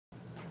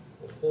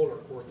polar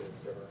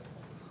coordinate pair.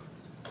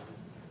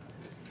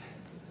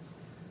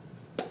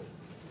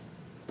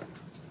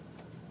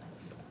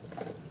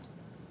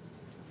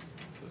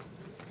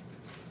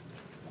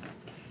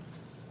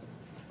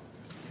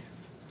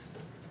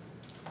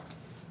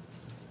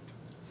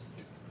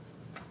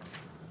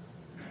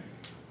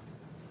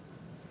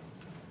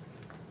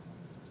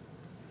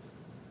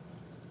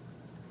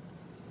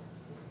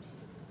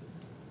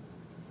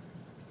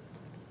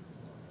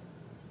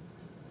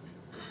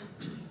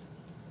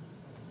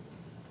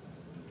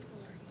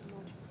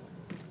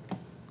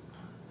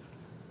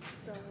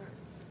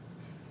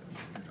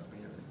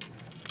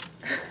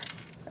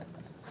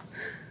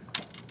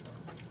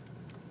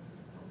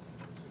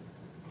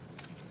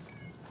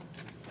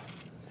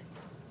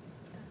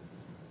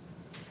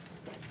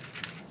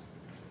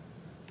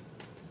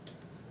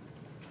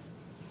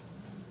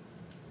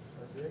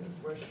 Any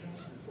questions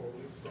before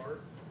we start?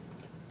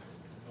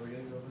 Are we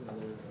going to go over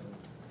another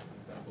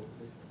example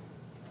today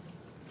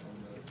on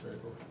the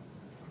spherical?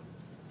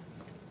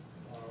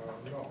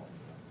 No.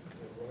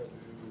 We're going to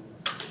do,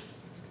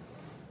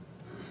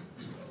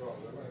 well,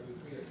 we're going to do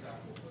 3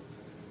 examples, but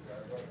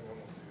I'm going to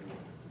do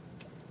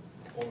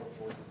polar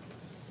coordinates.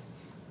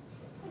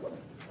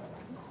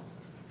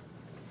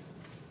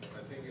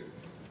 I think it's,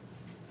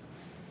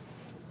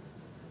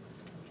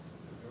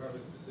 if you have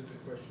specific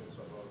questions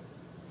about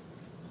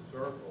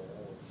circle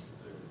or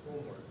the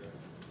homework that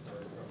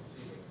I'm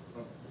seeing.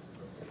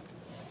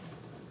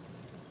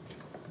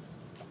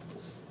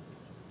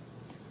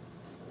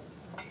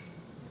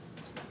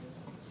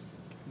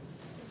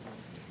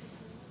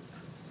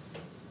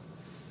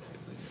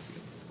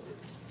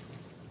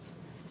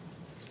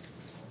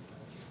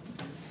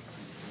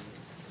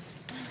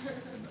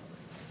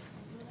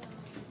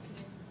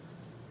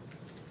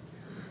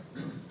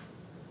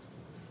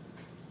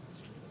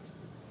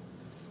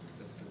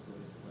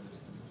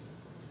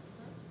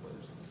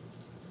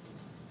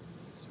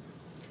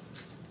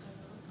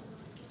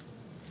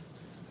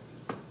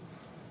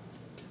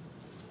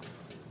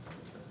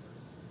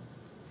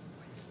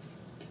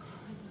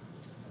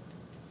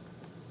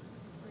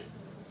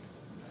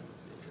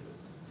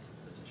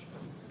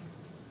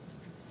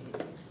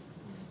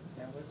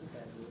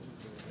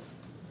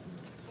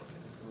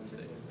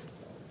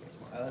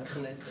 I was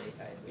going to say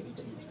hi.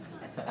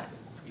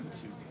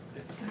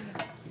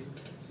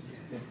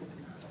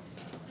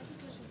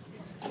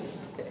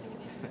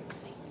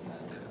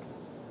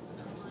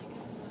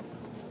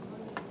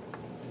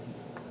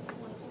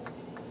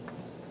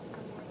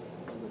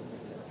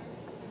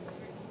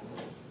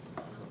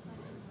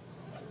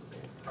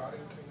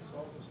 Cutting things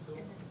off still?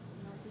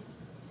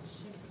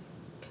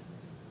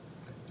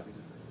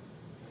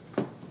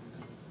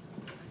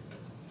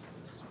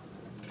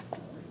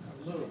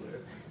 A little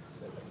bit.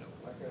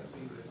 I can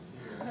see this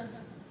here.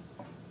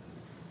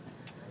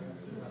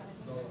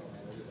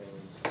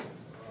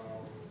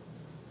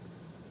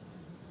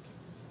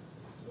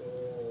 So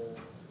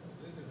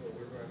this is what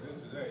we're going to do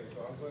today. So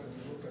I'm going to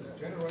look at the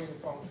generating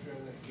function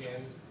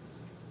again.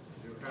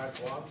 You had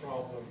one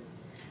problem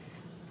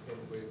in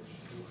which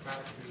you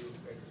have to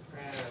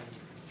expand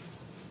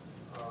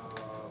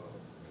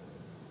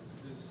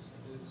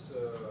this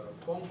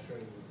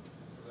function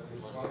that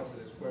is 1 over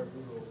the square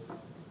root of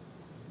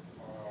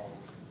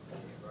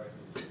right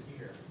is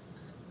here.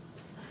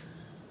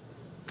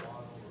 1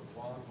 over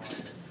 1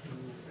 minus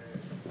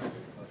 2s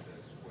plus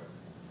s squared.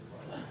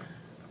 Right.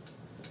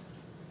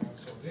 And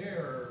so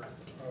there,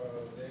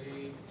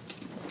 they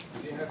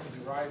didn't have to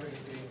derive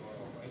anything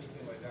or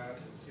anything like that.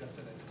 It's just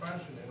an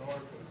expansion in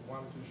order for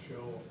one to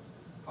show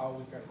how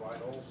we can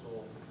write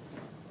also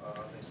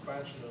an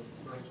expansion of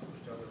terms of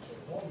each other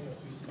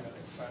polynomials using an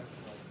expansion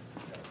of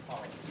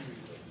power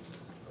series of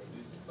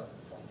this type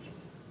of function.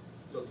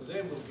 So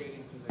today we'll get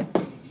into the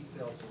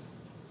details of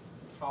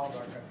how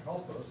that can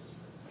help us,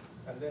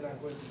 and then I'm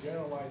going to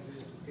generalize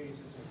this to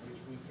cases in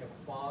which we can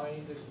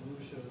find the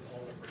solution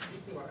on a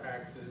particular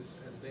axis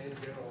and then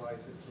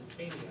generalize it to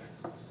any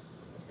axis,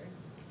 okay?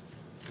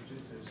 Which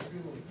is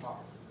extremely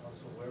hard.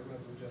 So we're going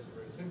to do just a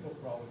very simple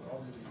problem.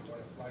 Obviously, you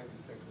want to apply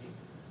this technique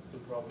to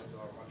problems that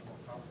are much more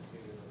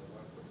complicated than the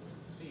ones we're going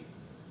to see.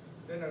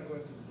 Then I'm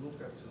going to look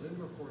at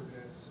cylindrical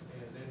coordinates,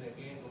 and then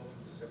again go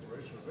through the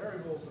separation of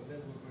variables, and then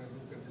we're going to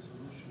look at the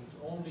solutions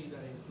only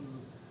that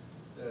include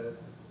the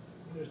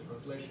English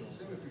translational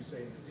symmetry,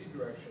 say in the z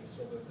direction,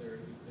 so that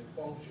the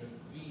function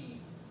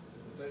v,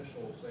 the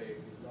potential, say,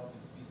 will not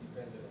be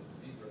dependent on the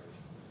z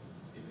direction.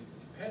 If it's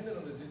dependent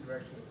on the z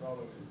direction, the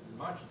problem is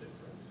much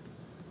different,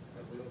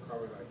 and we don't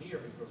cover that here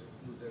because it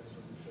includes then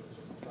solutions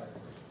of the type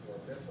or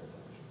Bessel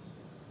functions.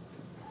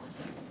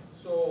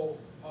 So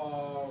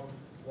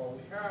what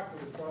we have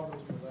with the problems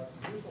with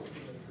asymmetrical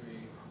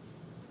symmetry,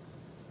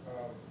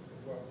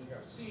 what we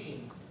have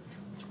seen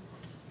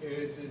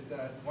is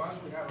that once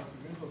we have a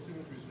symmetrical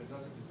symmetry so it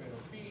doesn't depend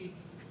on phi,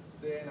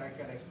 then I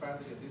can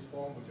expand it in this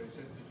form, which I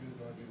said to you,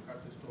 you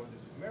have to store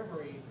this in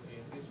memory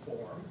in this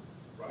form,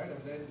 right? And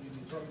then you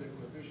determine the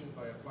coefficient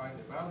by applying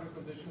the boundary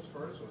conditions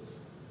first. So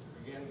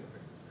again,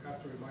 I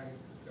have to remind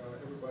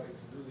everybody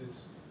to do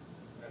this,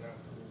 and I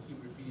will keep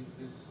repeating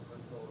this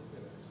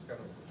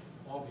kind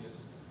of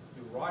obvious.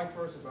 You write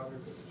first the boundary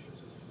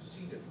conditions as you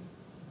see them,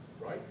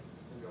 right?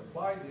 And you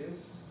apply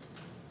this,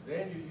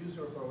 then you use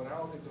your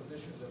orthogonality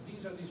conditions, and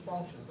these are these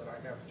functions that I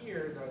have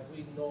here that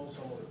we know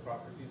some of the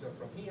properties. And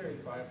from here,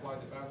 if I apply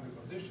the boundary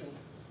conditions,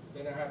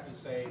 then I have to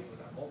say, when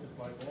I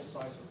multiply both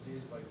sides of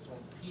this by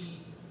some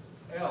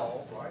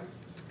PL, right?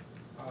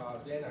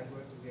 Then I'm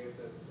going to get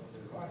on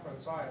the right-hand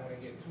side, I'm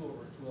going to get 2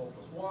 over 2L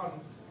plus 1.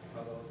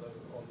 And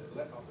on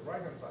the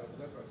right-hand side, on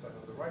the left-hand side,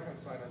 on the right-hand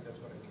side, I'm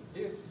just going to get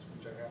this,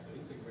 which I have to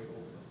integrate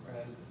over.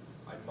 And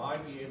I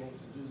might be able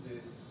to do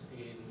this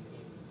in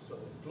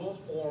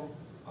closed form.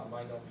 I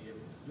might not be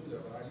able to do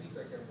that, but at least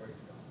I can write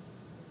it down.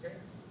 Okay?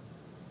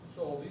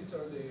 So these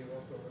are the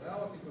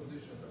orthogonality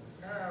conditions that we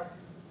have,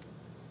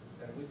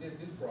 and we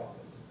did this problem.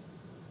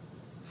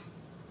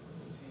 Let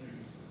me see if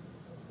this is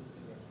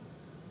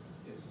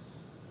yes.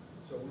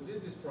 So we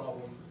did this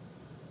problem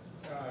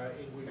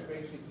in which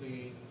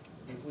basically,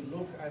 if we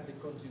look at the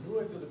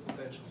continuity of the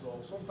potential, so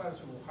sometimes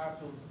we'll have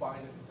to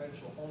find a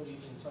potential only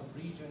in some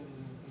region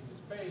in the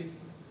space,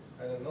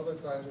 and another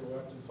times we'll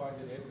have to find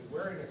it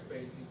everywhere in a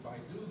space. If I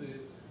do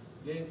this,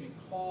 then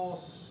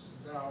because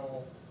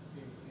now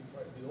if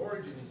the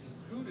origin is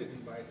included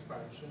in my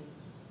expansion,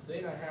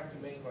 then I have to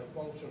make my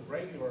function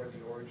regular at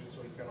the origin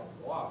so it cannot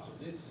go up. So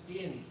this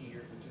in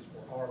here, which is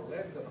for r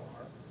less than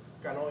r,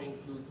 cannot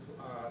include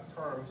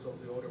terms of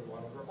the order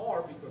 1 over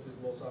r because it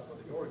blows up at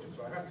the origin.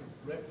 So I have to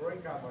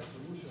break out my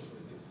solutions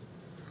with this.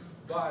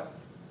 But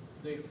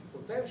the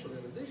potential,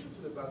 in addition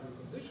to the boundary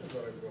conditions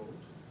that I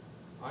wrote,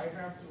 I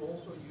have to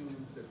also use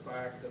the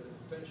fact that the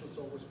potential is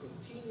always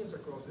continuous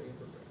across the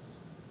interface.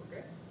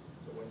 Okay?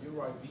 So when you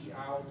write V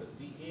out and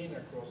V in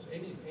across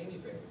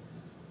anything,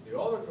 the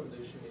other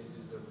condition is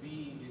that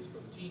V is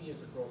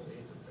continuous across the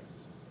interface.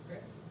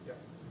 Okay? Yeah.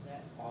 Is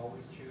that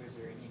always true? Is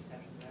there any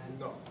exception to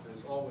that? No,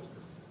 it's always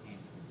true.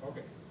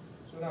 Okay.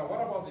 So now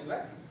what about the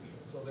electric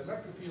field? So the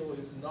electric field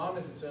is not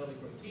necessarily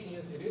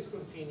continuous. It is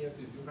continuous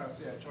if you have,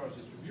 say, a charge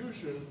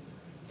distribution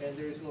and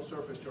there is no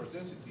surface charge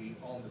density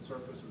on the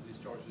surface of this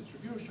charge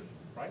distribution,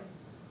 right?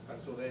 And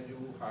so then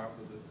you have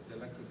the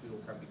electric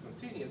field can be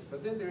continuous. But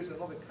then there is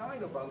another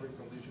kind of boundary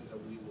condition that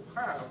we will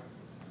have,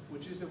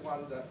 which is the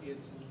one that is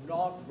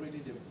not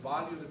really the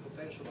value of the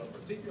potential on a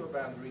particular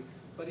boundary,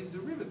 but is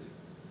derivative.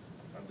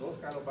 And those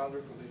kind of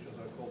boundary conditions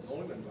are called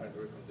Neumann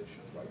boundary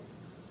conditions, right?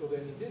 So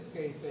then in this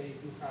case, say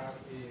you have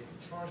a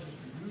charge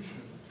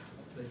distribution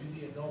that you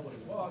didn't know what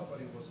it was,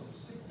 but it was some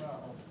sigma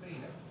of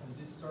theta on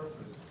this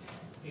surface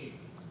A.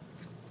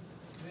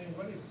 Then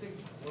what is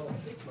sigma? Well,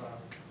 sigma,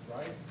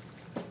 right,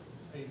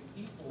 is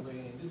equal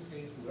then in this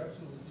case to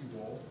epsilon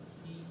 0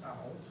 E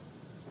out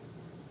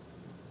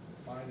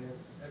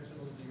minus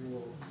epsilon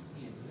 0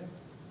 E in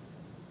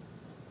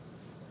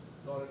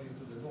plotted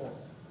into the normal.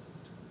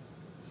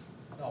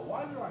 Now,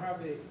 why do I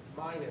have the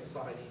minus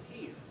sign in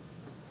here?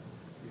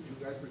 If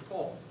you guys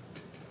recall,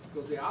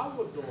 because the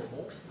outward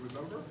normal,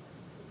 remember,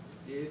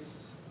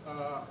 is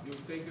you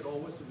take it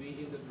always to be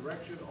in the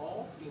direction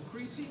of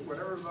increasing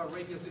whatever the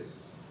radius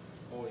is.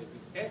 Or if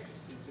it's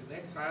x, it's in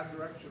x hat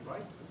direction,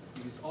 right?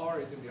 If it's r,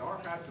 it's in the r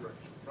hat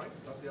direction, right?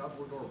 That's the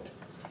outward normal.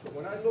 So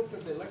when I looked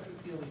at the electric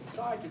field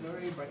inside,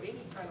 generated by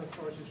any kind of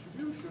charge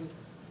distribution,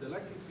 the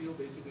electric field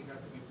basically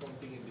has to be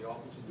pointing in the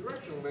opposite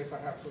direction unless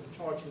I have some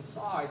charge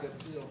inside that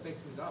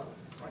takes me that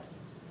way, right?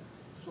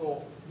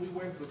 So we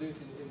went through this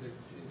in the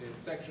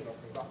section of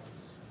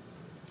conductors.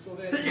 So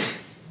then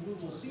we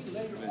will see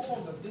later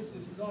on that this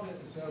is not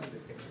necessarily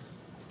the case,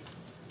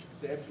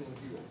 the epsilon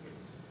 0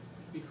 case.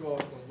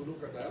 Because when we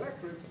look at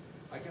dielectrics,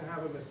 I can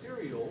have a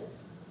material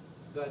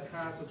that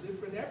has a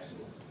different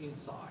epsilon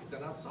inside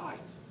than outside,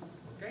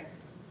 okay?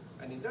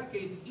 And in that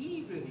case,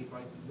 even if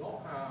I do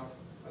not have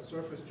a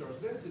surface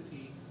charge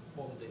density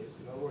on this,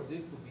 in other words,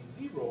 this could be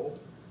 0,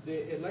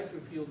 the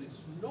electric field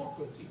is not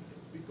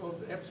continuous because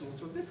the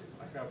epsilons are different.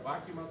 I have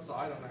vacuum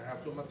outside and I have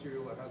some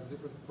material that has a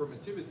different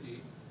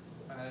permittivity,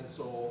 and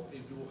so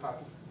if you have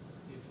to,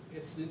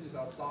 if this is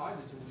outside,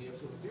 this will be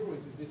epsilon 0.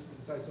 If this is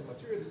inside some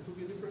material, this could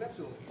be a different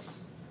epsilon here.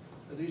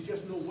 And there's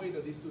just no way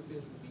that these two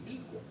things would be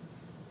equal,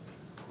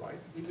 right?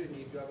 Even if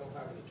you don't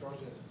have any charge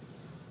density.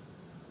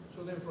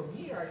 So then from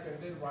here, I can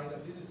then write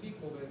that this is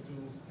equal then to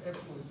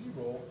epsilon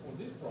 0 for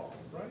this problem,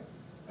 right?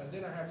 And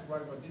then I have to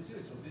write what this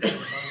is. So this is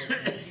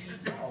minus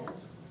V out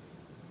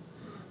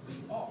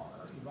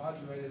dr,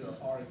 evaluated at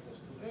r equals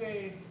to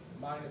a,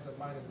 minus and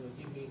minus will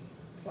give me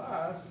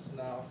plus,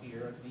 now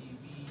here,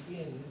 dv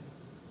in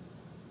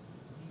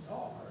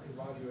dr,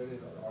 evaluated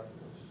at r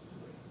equals to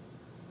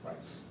a,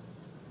 right?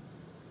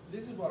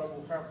 This is what I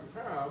will have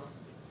to have.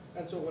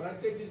 And so when I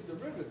take these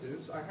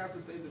derivatives, I have to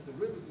take the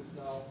derivative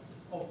now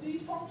of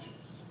these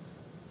functions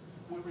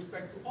with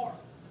respect to r.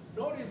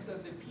 Notice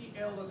that the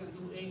PL doesn't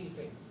do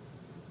anything.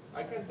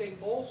 I can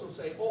take also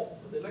say, oh,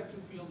 the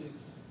electric field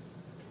is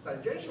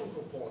tangential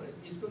component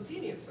is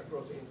continuous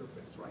across the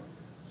interface, right?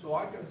 So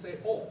I can say,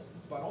 oh,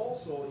 but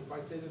also if I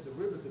take the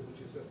derivative,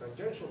 which is the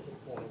tangential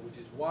component, which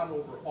is 1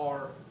 over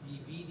r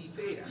dv d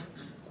theta,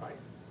 right?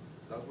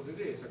 That's what it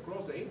is.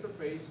 Across the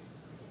interface,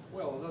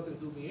 Well, it doesn't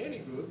do me any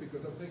good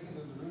because I'm taking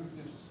the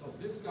derivatives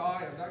of this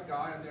guy and that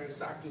guy, and they're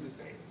exactly the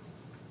same.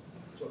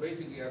 So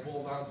basically, I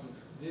boil down to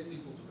this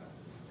equal to that,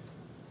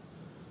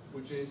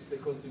 which is the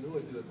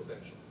continuity of the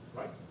potential,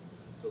 right?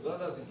 So that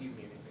doesn't give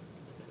me anything.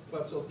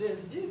 But so then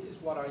this is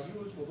what I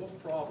use for those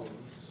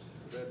problems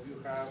that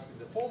you have in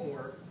the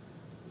homework,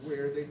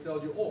 where they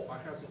tell you, oh, I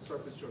have some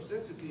surface short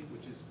density,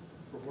 which is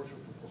proportional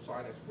to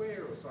cosine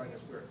squared or sine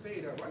squared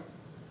theta, right?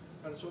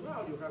 And so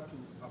now you have to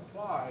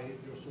apply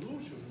your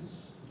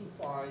solutions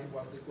to find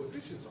what the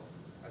coefficients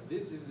are. And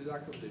this is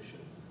that condition,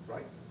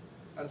 right?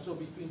 And so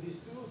between these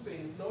two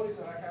things, notice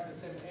that I have the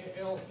same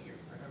AL here.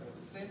 I have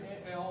the same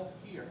AL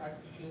here.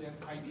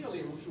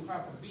 Ideally, we should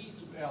have a B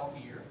sub L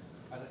here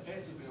and an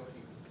S sub L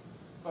here.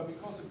 But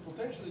because the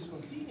potential is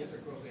continuous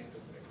across the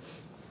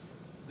interface,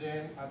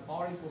 then at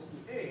R equals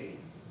to A,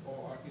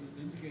 or in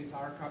this case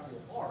R capital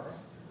R,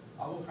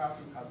 I will have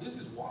to have, this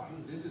is 1,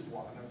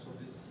 and so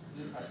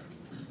this has to be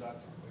 2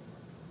 that time,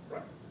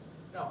 right?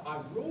 Now,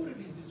 I wrote it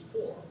in this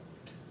form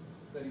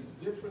that is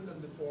different than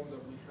the form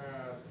that we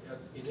had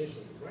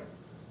initially, right?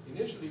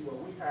 Initially, what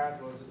we had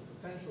was that the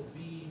potential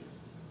V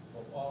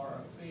of R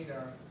and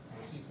theta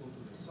was equal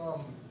to the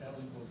sum L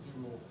equals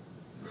 0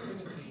 to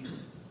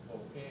infinity of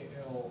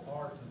AL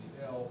R to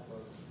the L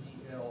plus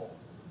BL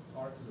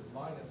R to the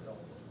minus L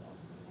plus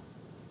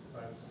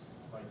 1 times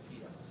my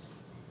PS.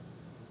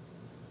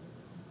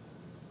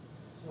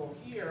 So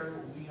here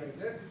we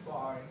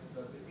identify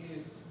that there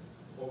is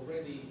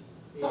already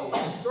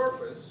a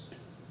surface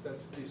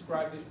that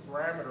describes this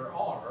parameter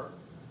R,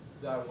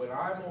 that when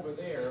I'm over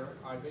there,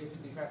 I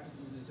basically have to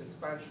do this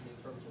expansion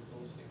in terms of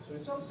those things. So in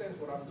some sense,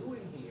 what I'm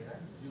doing here,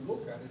 if you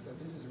look at it, and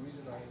this is the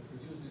reason I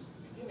introduced this at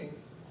the beginning,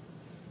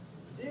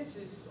 this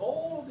is,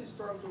 all of these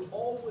terms will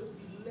always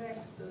be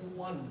less than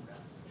 1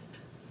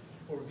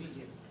 for V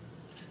in.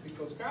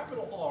 Because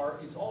capital R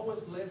is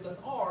always less than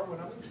R when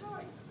I'm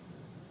inside,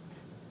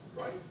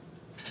 right?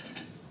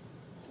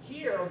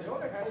 Here, on the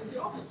other hand, is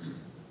the opposite.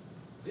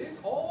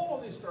 All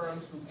of these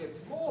terms will get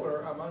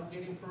smaller, and I'm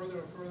getting further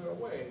and further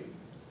away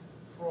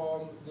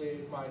from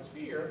my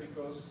sphere,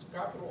 because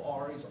capital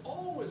R is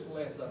always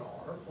less than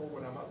R for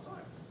when I'm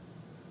outside.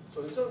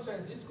 So in some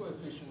sense, these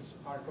coefficients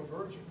are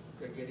converging.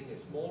 They're getting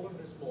smaller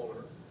and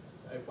smaller.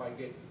 If I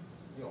get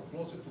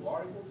closer to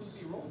R equal to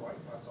 0, right?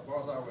 As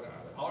far as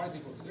R is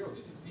equal to 0,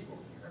 this is 0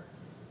 here,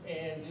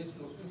 and this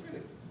goes to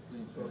infinity.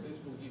 So this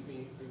will give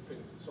me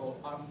infinity. So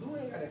I'm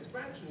doing an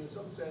expansion in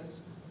some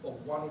sense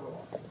of 1 over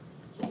R.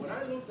 So when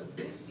I looked at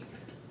this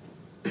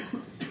here,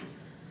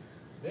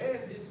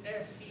 then this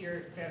S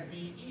here can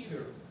be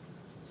either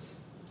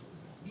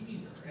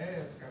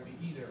S can be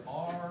either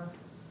R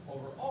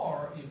over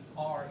R if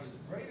R is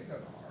greater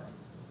than R,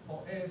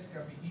 or S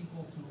can be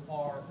equal to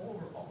R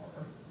over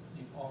R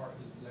if R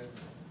is less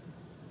than R.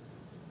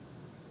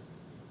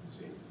 You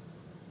see?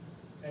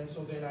 And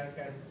so then I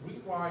can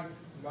rewrite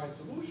my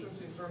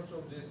solutions in terms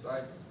of this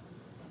type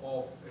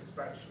of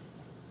expansion.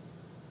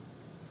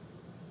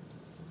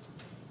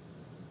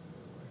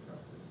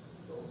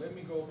 So let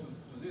me go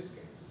to this case.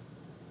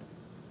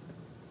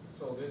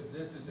 So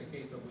this is the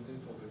case that we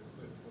did for the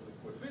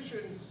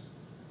coefficients.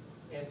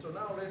 And so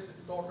now let's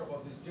talk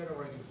about this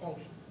generating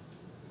function.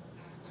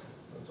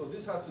 And so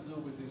this has to do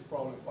with this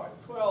problem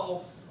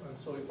 512. And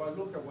so if I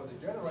look at what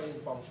the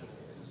generating function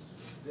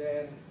is,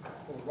 then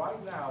for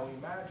right now,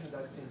 imagine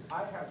that since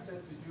I have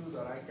said to you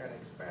that I can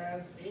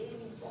expand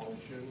any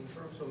function in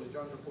terms of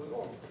Legendre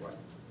polynomials, right?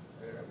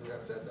 We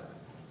have said that.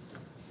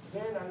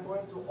 Then I'm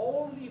going to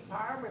only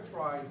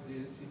parameterize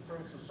this in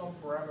terms of some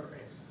parameter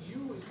S.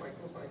 U is my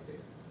cosine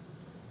theta.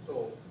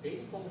 So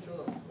any function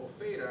of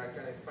theta I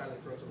can expand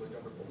in terms of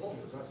Legendre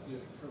polynomials. That's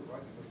clearly true,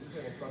 right? Because this is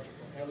an expansion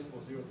from L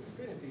equals 0 to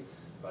infinity.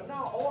 But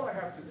now all I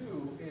have to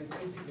do is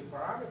basically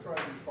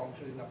parameterize this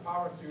function in a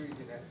power series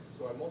in S.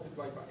 So I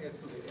multiply by S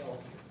to the L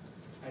here.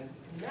 And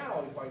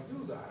now if I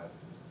do that,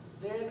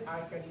 then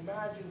I can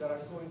imagine that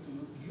I'm going to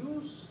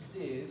use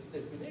this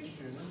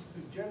definition to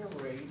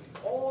generate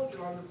all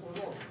Legendre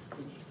polynomials,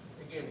 which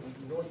again, we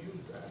do not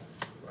use that,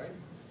 right?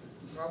 It's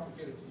too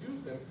complicated to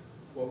use them.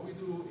 What we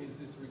do is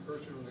this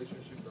recursion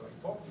relationship that I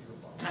talked to you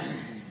about.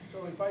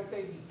 So if I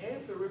take the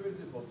nth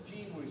derivative of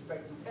G with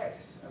respect to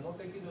S, I'm not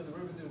taking the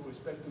derivative with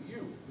respect to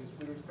U, it's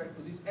with respect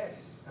to this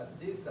S, and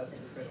this doesn't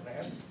depend on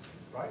S,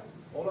 right?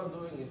 All I'm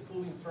doing is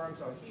pulling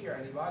terms out here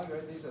and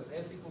evaluate this as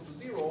S equal to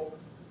 0,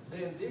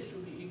 then this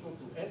should be equal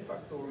to n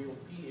factorial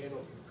Pn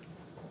of U.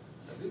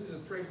 And this is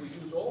a trick we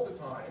use all the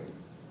time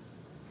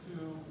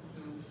to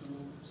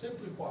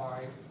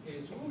simplify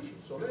a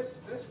solution. So let's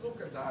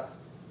look at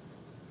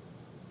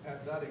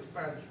that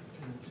expansion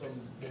in some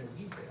more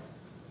detail.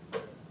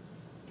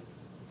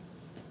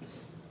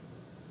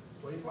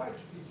 So if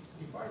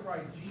I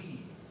write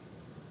G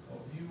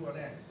of U and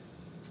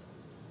S,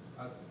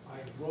 as I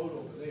wrote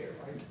over there,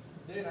 right?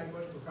 Then I'm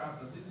going to have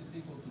that this is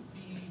equal to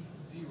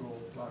P0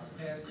 plus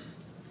S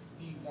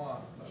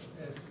P1 plus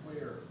S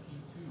squared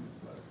P2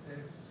 plus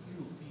X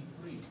cubed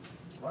P3,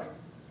 right?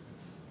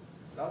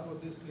 That's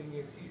what this thing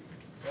is here.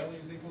 L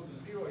is equal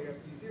to 0, I get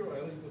P0,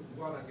 L equals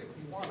to 1, I get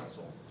P1, and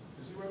so on.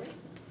 You see what I mean?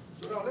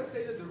 So now let's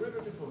take the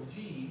derivative of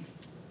g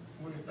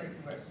with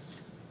respect to s.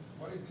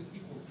 What is this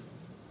equal to?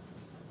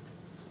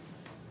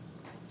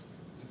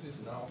 This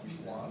is now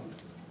p1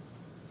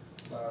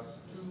 plus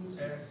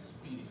 2s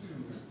p2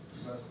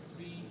 plus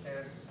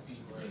 3s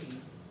p3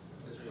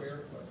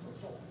 squared plus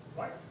so on,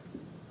 right?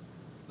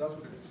 That's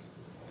what it is.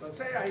 Let's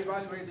say I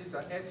evaluate this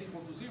at s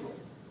equal to 0.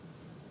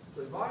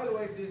 So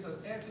evaluate this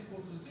at s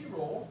equal to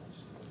 0,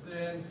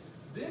 then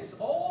this,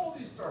 all of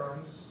these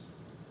terms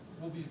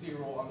will be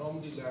 0 and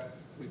only left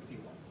with p1.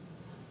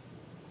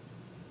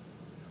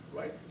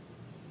 Right?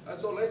 And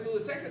so let's do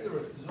the second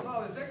derivative. So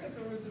now the second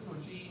derivative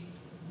of g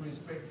with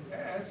respect to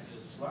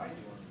s, right?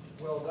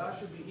 Well, that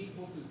should be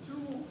equal to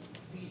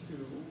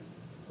 2p2,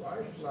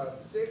 right,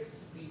 plus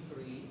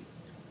 6p3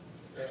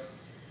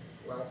 s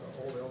plus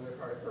all the other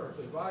higher terms.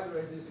 So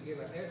evaluate this again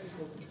at s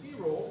equal to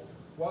 0.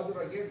 What do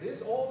I get?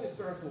 This, all these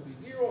terms will be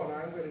 0, and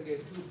I'm going to get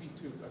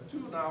 2p2. And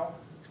 2 now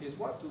is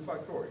what? 2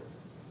 factorial,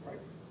 right?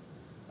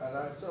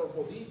 And so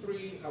for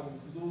d3, I will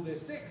do the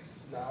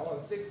 6 now,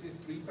 and 6 is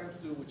 3 times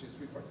 2, which is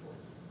 3 factorial.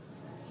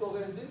 So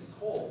then this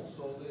holds.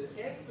 So the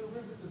nth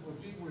derivative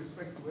of g with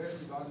respect to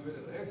s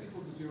evaluated at s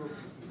equal to 0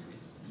 gives me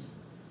this.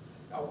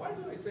 Now, why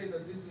do I say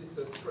that this is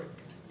a trick?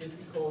 It's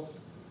because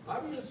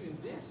I'm using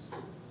this,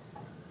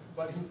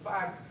 but in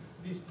fact,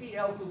 this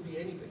PL could be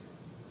anything.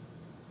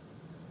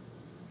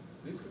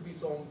 This could be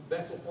some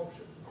Bessel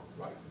function,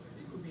 right?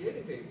 It could be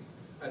anything.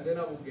 And then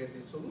I will get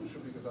this solution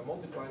because I'm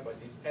multiplying by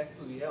this s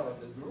to the L, and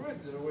the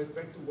derivative with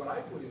respect to what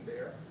I put in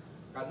there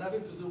had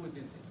nothing to do with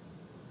this.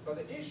 But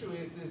the issue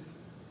is this,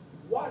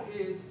 what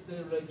is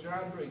the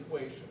Legendre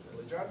equation?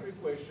 The Legendre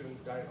equation,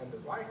 that on the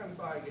right-hand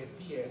side I get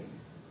Pn,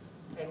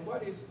 and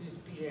what is this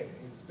Pn?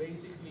 It's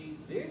basically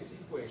this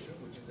equation,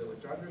 which is the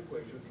Legendre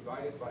equation,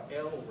 divided by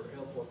L over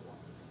L plus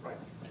 1, right?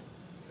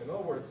 In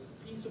other words,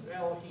 P sub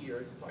L here,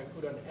 if I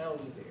put an L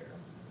in there,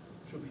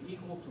 should be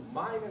equal to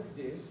minus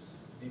this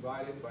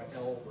divided by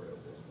L over L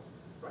plus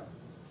 1, right?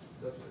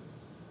 That's what it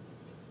is.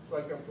 So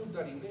I can put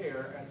that in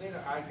there, and then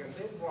I can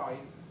then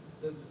write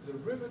the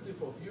derivative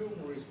of u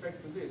with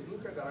respect to this.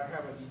 Look at that, I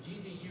have a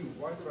dg du.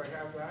 Why do I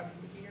have that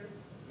in here?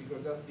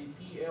 Because that's the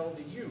PL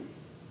du,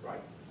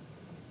 right?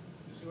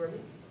 You see what I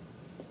mean?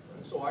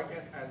 And so I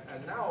can,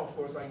 and now of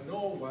course I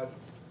know what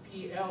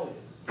PL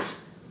is,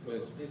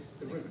 because of this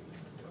derivative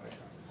that I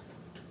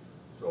have.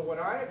 So when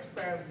I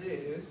expand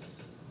this,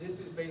 this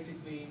is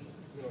basically,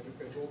 you know, you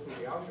can go through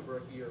the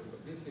algebra here,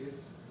 what this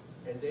is,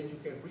 and then you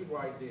can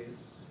rewrite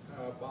this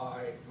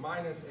by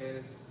minus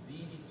s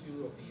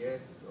dd2 of the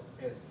s of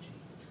sg.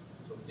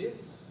 So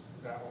this,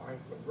 now I've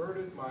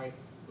converted my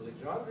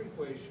Legendre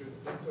equation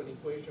into an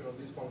equation of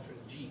this function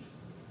g,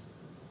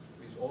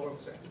 is all I'm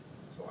saying.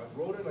 So I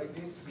wrote it like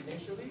this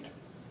initially,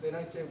 then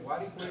I said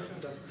what equation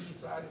does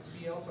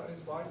PL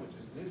satisfy, which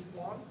is this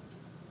one.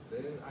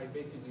 Then I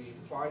basically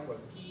find what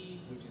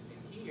P, which is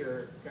in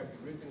here, can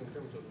be written in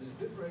terms of this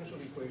differential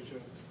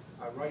equation.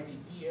 I write the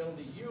PL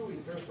du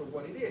in terms of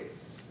what it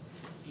is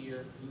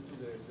here due to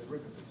the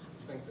derivatives.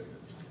 Thanks, David.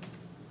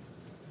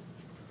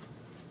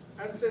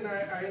 And then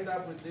I end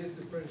up with this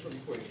differential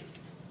equation.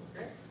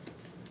 Okay?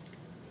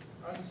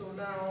 And so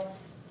now,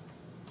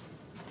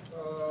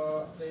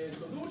 the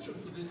solution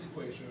to this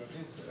equation,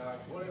 this,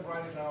 what I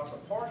write it now as a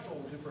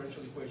partial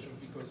differential equation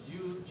because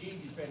g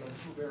depend on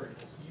two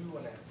variables, u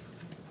and s.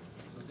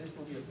 So this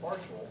will be a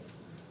partial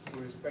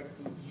with respect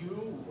to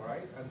u,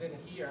 right? And then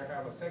here I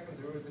have a second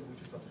derivative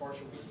which is a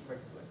partial with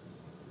respect to s.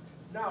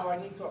 Now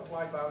I need to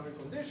apply boundary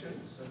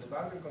conditions, and the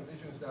boundary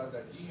conditions are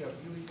that g of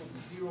u equal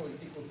to 0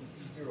 is equal to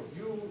p0 of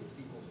u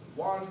equals to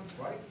 1,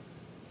 right?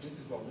 This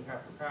is what we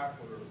have to have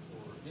for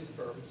these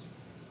terms.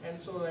 And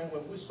so then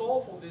when we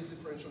solve for this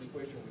differential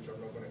equation, which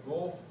I'm not going to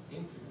go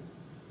into,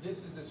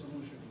 this is the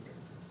solution you get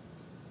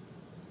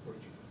for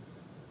g.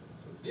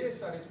 So this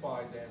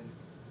satisfies then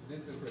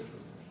this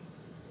differential equation.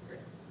 Okay?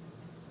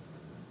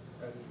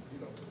 And you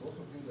know, for those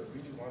of you that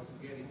really want to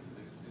get into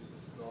this, this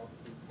is not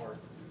too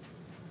hard to do.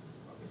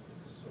 I mean,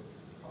 it's sort of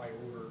high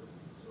order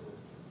sort of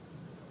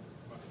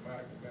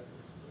mathematical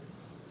methods, but it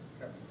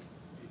can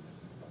be, it's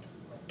not too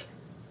complicated.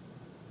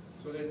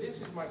 So then this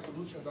is my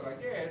solution that I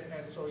get,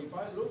 and so if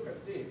I look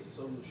at this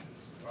solution,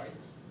 right,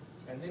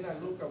 and then I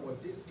look at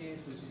what this is,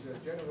 which is a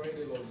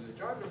generated of the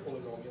Legendre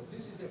polynomials,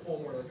 this is the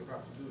homework that you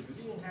have to do. You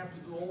didn't have to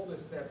do all the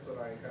steps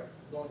that I have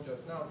done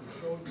just now to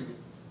show you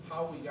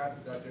how we got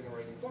to that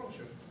generating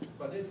function,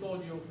 but they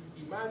told you,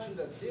 imagine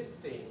that this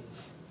thing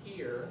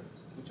here,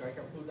 which I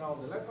can put down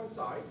on the left-hand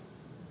side,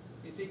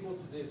 is equal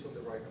to this on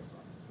the right-hand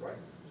side, right?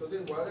 So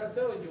then what I'm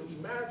telling you,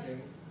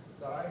 imagine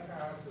that I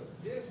have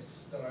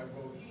this that I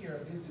wrote here,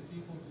 this is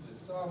equal to the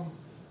sum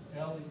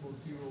L equals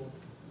 0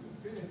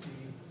 to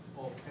infinity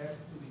of s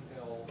to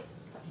the L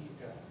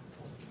PL.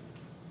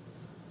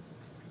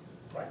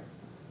 Right?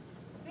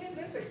 Then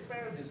let's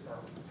expand this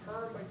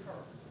term by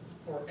term,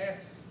 for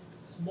s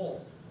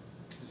small.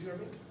 You see what I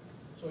mean?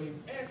 So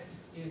if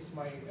s is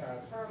my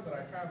term that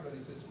I have that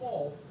is a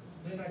small,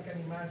 then I can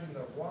imagine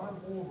that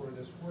 1 over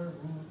the square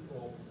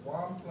root of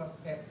 1 plus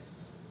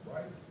x,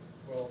 right?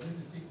 Well,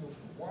 this is equal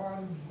to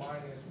 1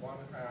 minus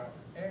 1/2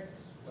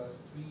 x plus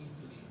 3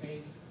 to the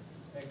 8th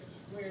x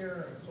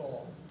squared, and so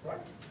on,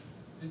 right?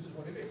 This is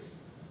what it is,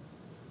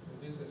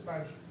 for this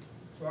expansion.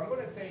 So I'm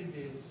going to take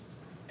this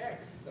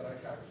x that I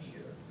have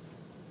here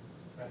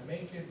and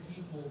make it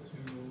equal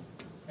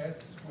to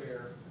s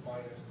squared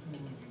minus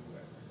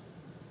 2us.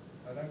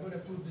 And I'm going to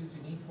put this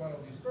in each one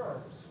of these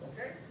terms,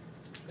 okay?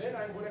 Then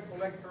I'm going to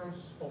collect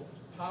terms of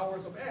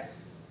powers of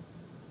s.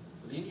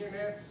 Linear in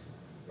s,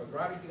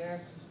 quadratic in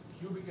s,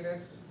 cubic in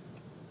s,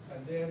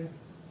 and then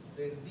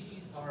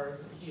these are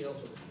key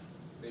also.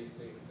 The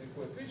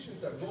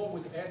coefficients that go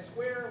with s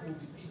squared will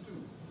be p2.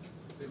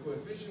 The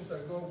coefficients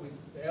that go with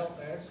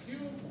s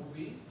cubed will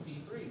be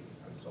p3,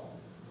 and so on.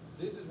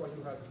 This is what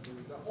you have to do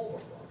with the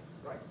homework problem,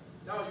 right?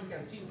 Now you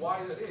can see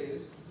why that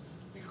is,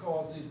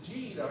 because this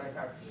g that I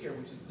have here,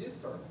 which is this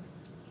term,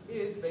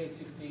 is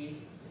basically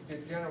the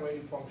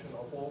generating function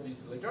of all these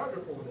Legendre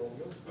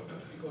polynomials,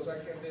 because I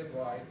can then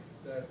write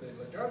that the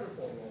Legendre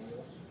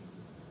polynomials,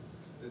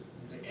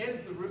 the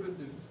n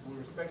derivative with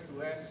respect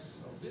to s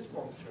of this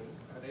function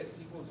at s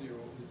equals 0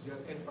 is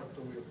just n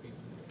factorial p.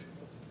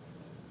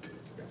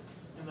 Okay.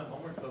 In the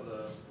homework though,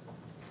 the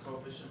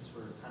coefficients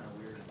were kind of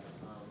weird,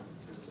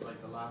 because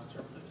like the last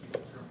term, the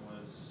cubic term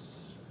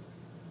was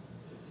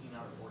 15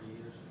 out of 48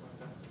 or something like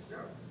that.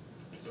 Yeah,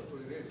 that's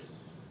what it is.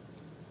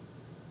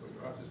 So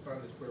you have to expand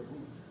the square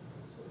root.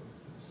 So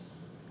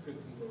 15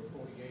 over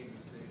 48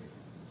 is the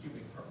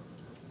cubic term.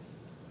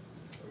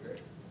 Okay?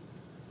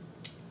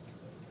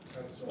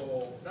 And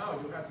so now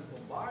you have to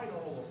combine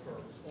all those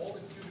terms, all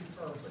the cubic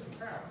terms that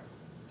you have,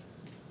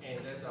 and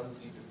then that will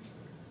give you p.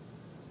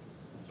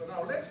 So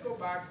now let's go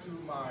back to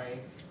my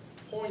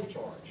point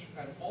charge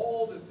and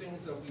all the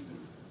things that we do.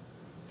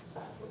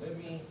 So let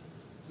me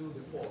do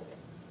the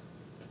following.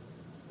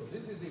 So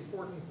this is the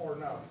important part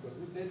now, because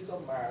we did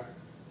some math,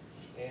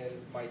 and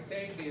my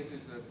take is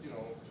that, you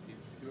know,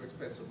 if you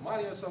expend some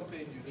money or something,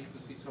 you need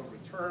to see some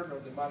return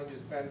of the money you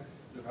spend.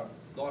 You have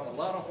done a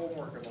lot of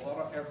homework and a lot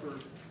of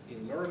effort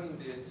in learning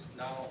this.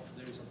 Now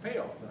there is a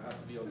payoff that has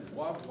to be obvious.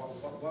 What am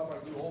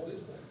I do all this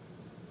for?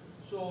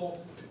 So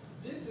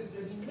this is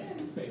an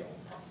immense payoff,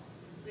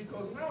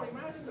 because now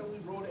imagine that we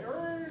wrote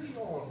early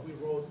on, we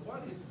wrote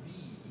what is v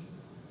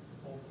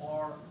of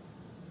r,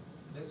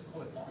 let's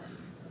call it r,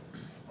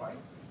 right?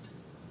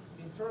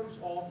 In terms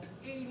of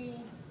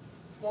any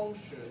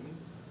function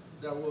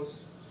that was,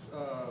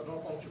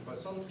 not function, but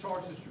some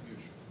charge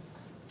distribution,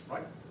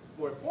 right?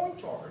 For a point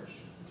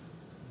charge,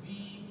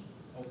 v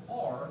of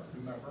r,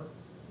 remember,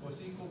 was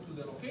equal to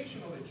the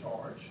location of the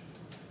charge,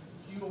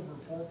 q over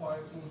 4 pi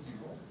epsilon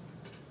 0,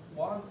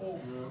 1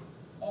 over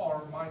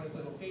r minus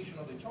the location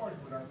of the charge,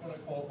 which I'm going to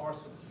call r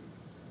sub q,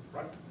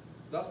 right?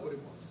 That's what it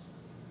was.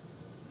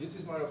 This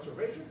is my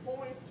observation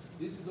point.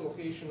 This is the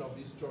location of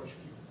this charge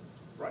q,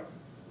 right?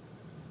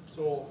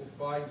 So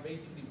if I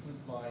basically put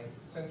my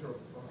center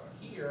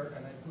here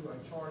and I put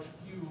my charge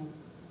q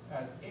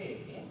at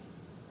A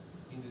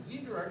in the z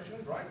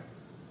direction, right?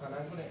 And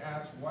I'm going to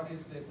ask what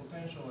is the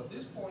potential at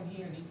this point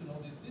here. I need to know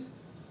this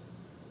distance.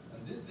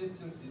 And this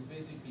distance is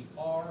basically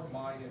r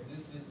minus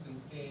this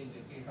distance A in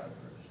the k hat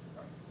direction,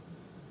 right?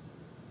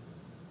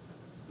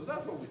 So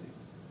that's what we did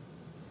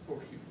for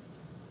q.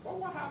 But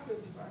what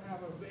happens if I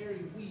have a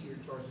very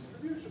weird charge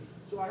distribution?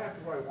 So I have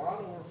to write 1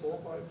 over 4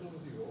 pi epsilon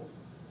 0.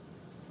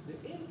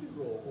 The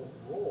integral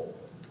of rho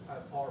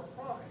at r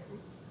prime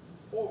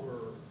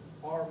over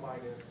r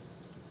minus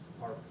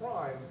r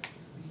prime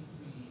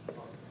d3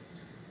 r.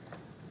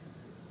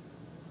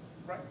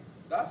 Right?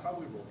 That's how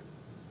we wrote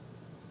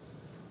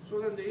it. So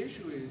then the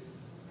issue is,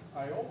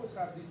 I always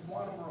have this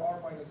 1 over r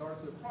minus r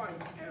to the prime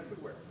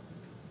everywhere.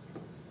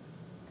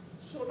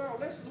 So now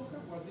let's look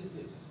at what this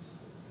is.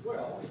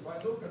 Well, if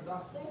I look at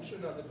that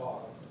function at the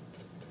bottom,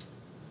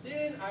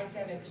 then I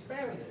can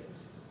expand it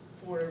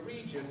for a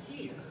region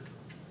here.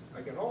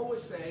 I can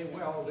always say,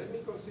 well, let me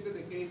consider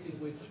the case in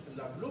which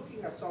I'm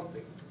looking at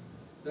something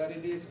that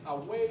it is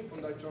away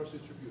from that charge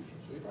distribution.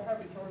 So if I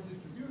have a charge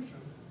distribution,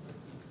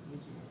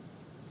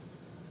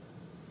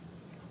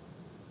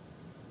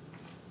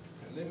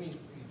 and let me, if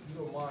you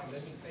don't mind,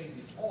 let me take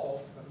this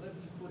off and let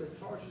me put a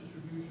charge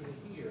distribution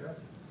here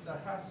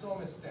that has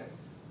some extent.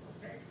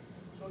 Okay?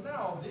 So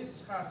now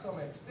this has some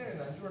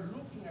extent, and you're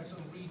looking at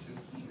some region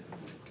here.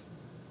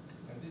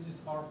 And this is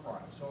r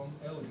prime, some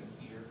element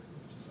here,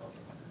 which is r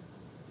prime.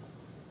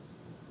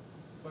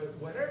 But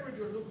whatever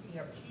you're looking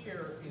at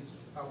here is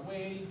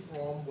away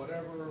from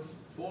whatever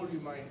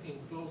volume might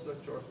enclose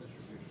that charge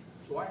distribution.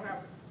 So I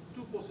have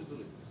two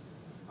possibilities.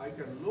 I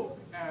can look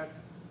at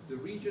the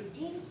region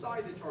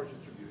inside the charge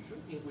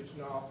distribution, in which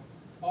now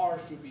r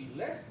should be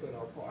less than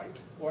r prime,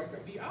 or I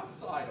can be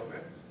outside of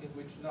it, in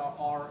which now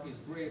r is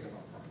greater than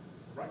r prime,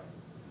 right?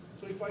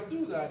 So if I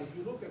do that, if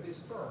you look at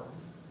this term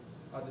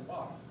at the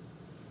bottom,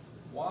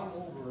 1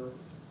 over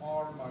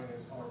r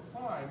minus r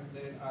prime,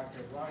 then I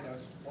can write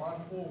as 1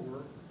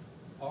 over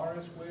r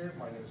squared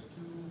minus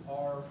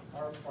 2r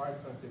prime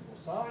times the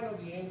cosine of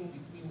the angle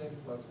between them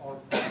plus r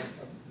prime times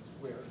the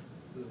square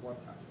to the 1/2.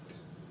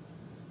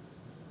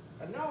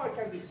 And now I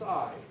can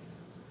decide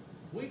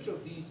which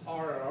of these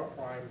R and R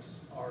primes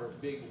are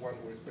big one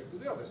with respect to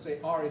the other. Say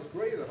R is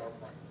greater than R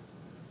prime.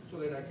 So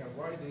then I can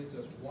write this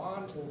as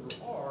 1 over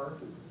R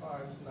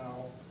times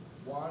now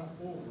 1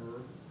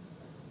 over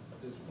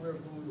the square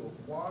root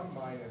of 1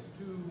 minus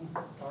 2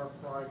 R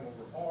prime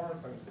over R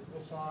times the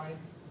cosine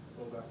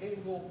of the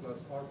angle plus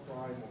R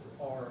prime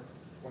over R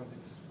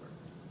quantity squared.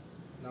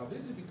 Now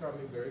this is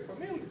becoming very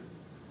familiar.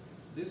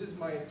 This is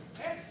my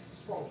S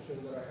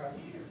function that I have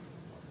here,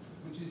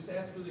 which is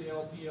S to the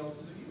L, PL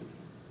to the U,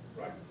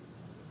 right?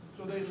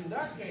 So then in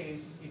that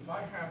case, if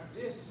I have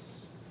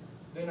this,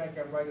 then I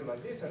can write it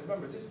like this. And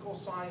remember, this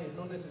cosine is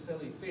not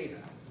necessarily theta.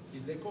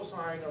 It's the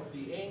cosine of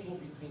the angle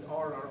between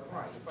R and R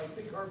prime. If I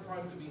take R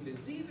prime to be in the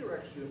Z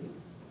direction,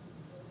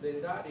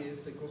 then that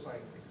is the cosine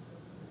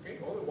theta. Okay?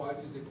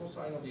 Otherwise, it's the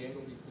cosine of the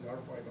angle between R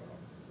prime and R.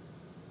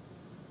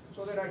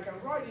 So then I can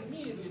write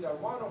immediately that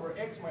 1 over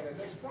x minus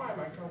x prime,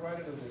 I can write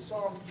it as the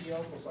sum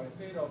PL cosine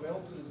theta of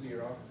L to the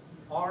 0,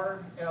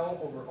 R L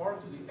over R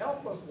to the L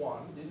plus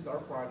 1, this is R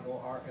prime,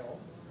 no R L,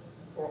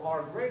 for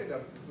R greater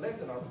than, less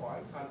than R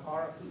prime, and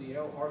R to the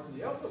L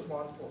plus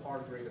 1 for R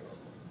greater than R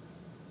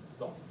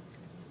prime. Done.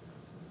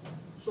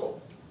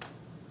 So,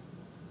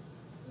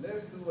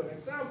 let's do an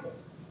example.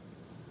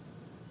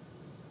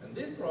 And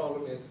this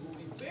problem will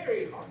be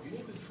very hard. You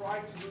need to try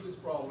to do this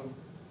problem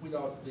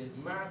without the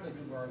math that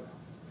you learned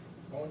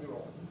on your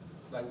own,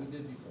 like we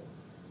did before,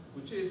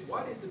 which is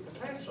what is the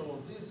potential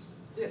of this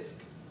disk?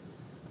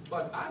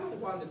 But I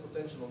don't want the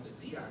potential on the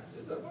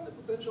z-axis, I want the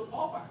potential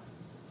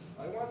off-axis.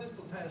 I want this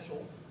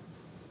potential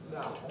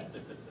now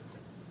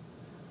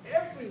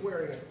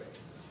everywhere in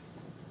space.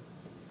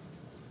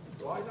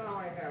 So now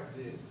I have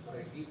this,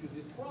 I give you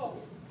this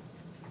problem,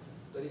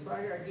 that if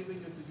I had given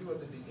you to do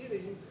at the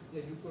beginning,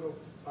 then you could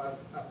have,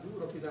 you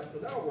would have been up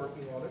to now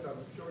working on it,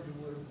 I'm sure you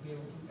would have been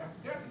able to have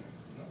gotten it,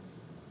 you know?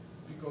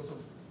 Because of,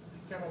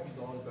 it cannot be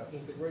done by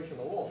integration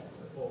alone,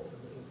 or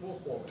in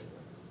closed form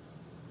anyway.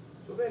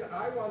 So then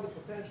I want the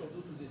potential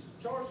due to this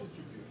charge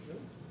distribution,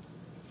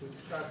 which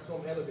has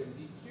some element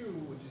dq,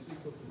 which is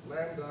equal to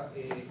lambda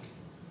a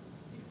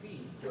dphi,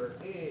 where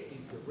a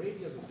is the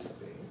radius of this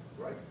thing,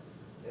 right?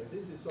 And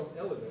this is some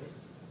element,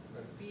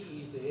 and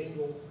phi is the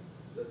angle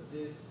that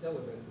this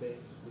element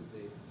makes with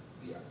the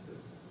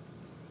z-axis.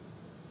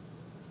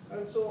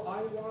 And so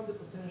I want the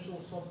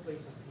potential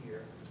someplace up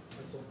here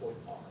at some point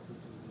r due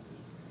to this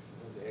distribution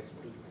on the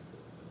x-y.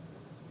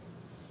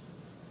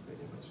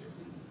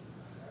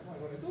 I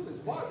want to do this.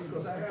 Why?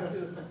 Because I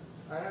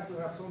have to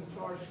have some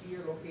charge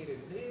here located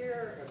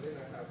there, and then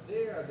I have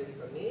there, and there is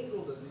an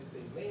angle that this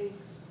thing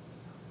makes.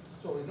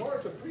 So in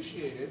order to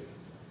appreciate it,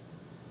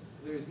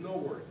 there is no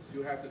words.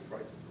 You have to try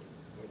to do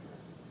it.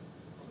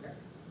 Okay?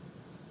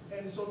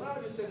 And so now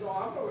you say, no,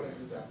 I'm not going to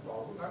do that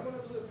problem. I'm going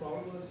to do the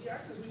problem on the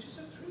z-axis, which is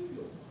a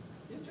trivial.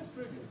 It's just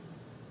trivial.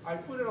 I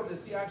put it on the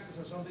z-axis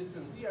at some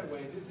distance z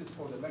away. This is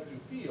for the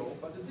electric field,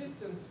 but the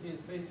distance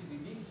is basically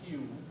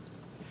dq.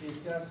 It's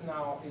just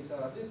now, it's at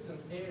a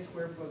distance a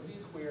squared plus z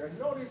squared.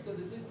 Notice that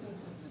the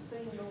distance is the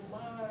same no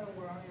matter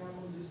where I am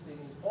on these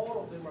things.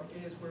 All of them are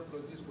a squared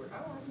plus z squared.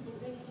 I don't have to do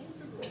any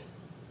integral.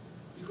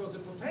 Because the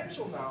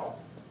potential now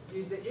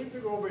is the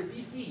integral over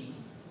d phi,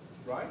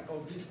 right,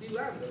 of this d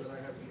lambda that I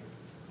have here.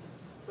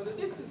 But the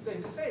distance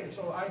stays the same.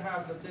 So I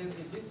have that then,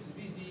 if this is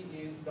vz,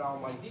 is now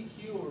my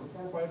dq over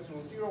 4 pi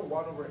epsilon 0,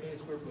 1 over a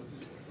squared plus z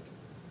squared.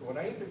 So when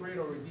I integrate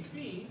over d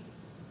phi,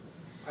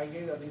 I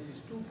get that this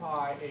is 2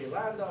 pi a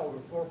lambda over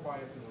 4 pi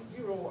epsilon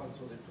 0, and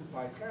so the 2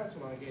 pi's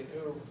cancel, and I get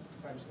a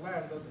times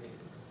lambda,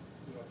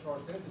 the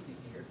charge density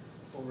here,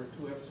 over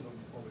 2 epsilon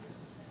over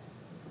this.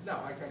 Now,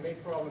 I can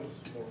make problems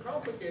more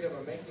complicated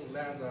by making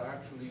lambda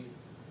actually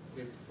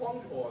a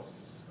function or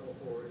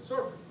a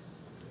surface.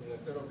 And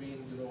instead of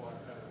being,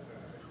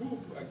 a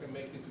hoop, I can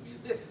make it to be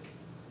a disk.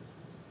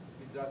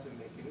 It doesn't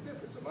make any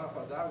difference. So, matter of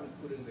fact, that we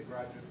put in the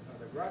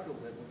gradual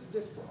level, the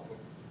disk problem,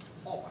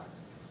 off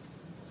axis.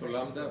 So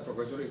lambda,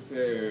 professor, is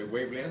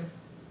wavelength?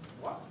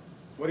 What?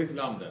 What is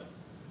lambda?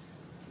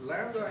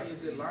 Lambda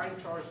is the line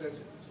charge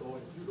density.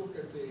 So if you look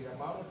at the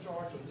amount of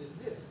charge on this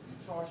disk, you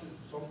charge it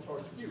some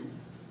charge Q,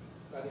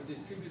 that is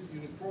distributed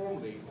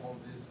uniformly on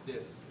this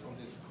disk, on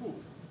this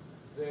proof.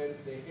 Then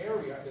the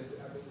area,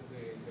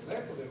 the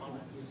length of the proof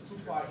is 2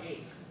 pi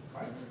a,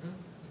 right? Mm-hmm.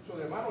 So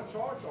the amount of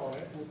charge on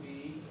it will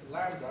be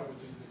lambda,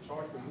 which is the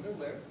charge per unit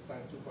length,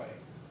 times 2 pi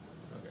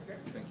a. Okay,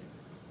 thank you.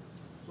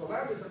 So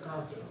lambda is a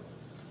constant.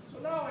 So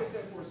now I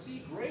said for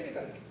c greater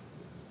than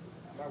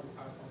a, I'm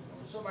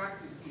on some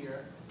axis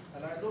here,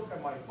 and I look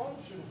at my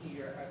function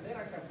here, and then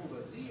I can pull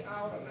a z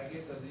out, and I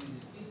get that this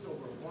is c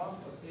over 1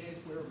 plus a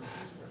squared over c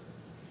squared.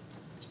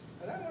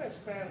 And I'm going to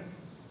expand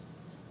this.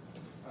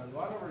 And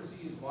 1 over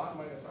c is 1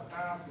 minus a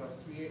half plus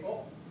 3a.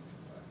 Oh,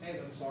 and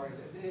I'm sorry,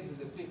 this is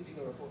the 15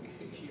 over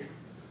 48 here.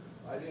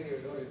 I didn't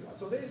even notice that.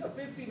 So there is a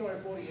 15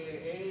 over 48,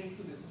 a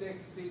to the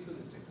 6, c to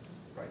the 6,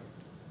 right?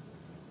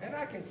 And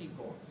I can keep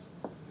going.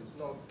 It's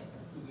not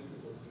too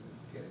difficult to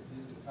get it.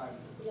 This is time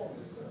to form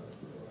this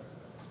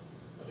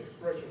an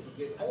expression to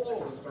get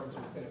all of the terms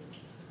to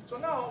infinity. So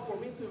now, for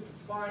me to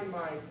find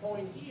my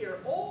point here,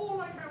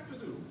 all I have to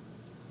do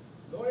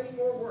no any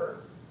more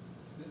work.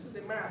 This is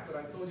the math that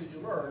I told you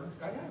you learned.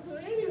 I haven't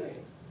done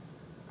anything.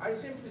 I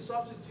simply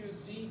substitute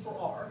Z for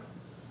R.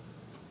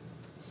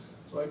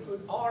 So I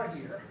put R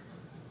here.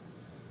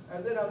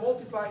 And then I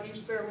multiply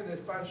each term in the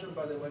expansion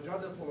by the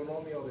Legendre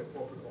polynomial of the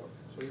appropriate order.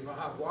 So if I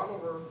have 1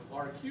 over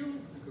R cubed,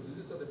 because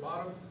this is at the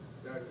bottom,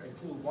 I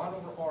include 1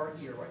 over R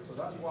here, right? So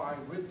that's why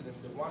I've written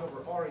the 1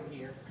 over R in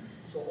here.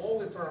 So all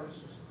the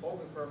terms,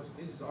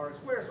 this is R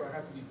squared, so I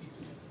have to be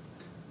P2.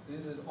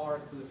 This is R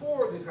to the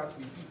 4, this has to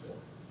be P4.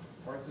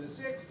 R to the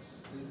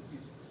 6, this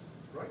is P6,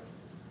 right?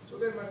 So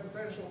then my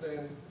potential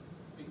then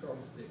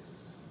becomes this.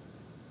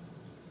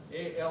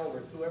 AL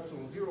over 2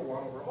 epsilon 0,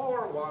 1 over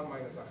R, 1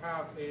 minus a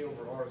half A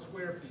over R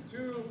squared,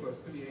 P2, plus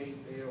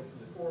 3/8 AL to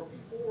the 4,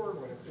 P4,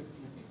 when it's 15,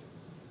 P6.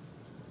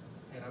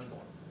 And I'm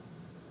done.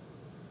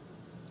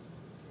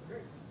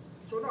 Okay?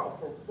 So now,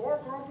 for more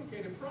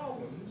complicated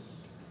problems,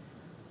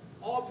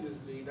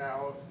 obviously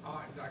now,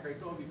 like I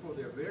told before,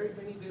 there are very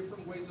many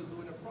different ways of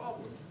doing a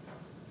problem.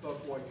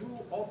 But what you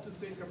ought to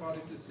think about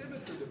is the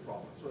symmetry of the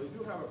problem. So if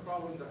you have a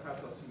problem that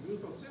has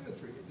azimuthal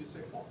symmetry, you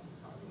say, oh,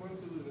 I'm going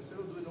to do, instead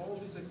of doing all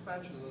these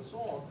expansions and so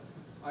on,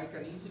 I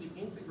can easily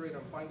integrate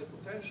and find the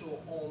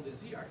potential on the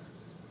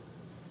z-axis.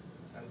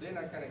 And then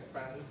I can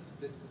expand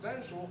this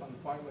potential and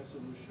find my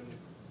solution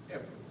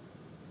everywhere.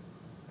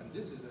 And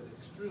this is an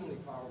extremely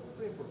powerful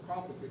thing for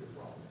complicated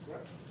problems,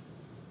 right?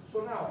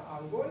 So now,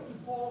 I'm going to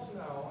pause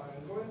now, and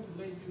I'm going to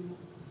let you,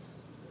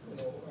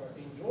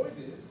 enjoy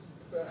this,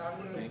 but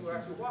I'm going to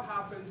ask you what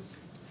happens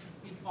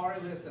if R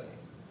is less than A.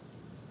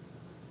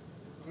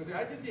 Because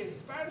I did the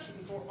expansion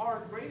for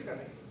R greater than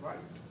A, right?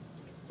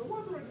 So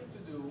what do I need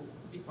to do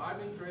if I'm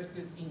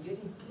interested in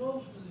getting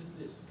close to this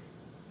disk?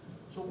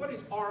 So what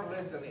is R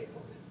less than A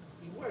for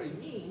me? What it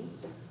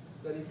means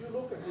that if you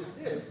look at this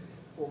disk,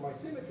 from my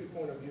symmetry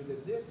point of view,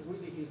 that this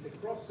really is a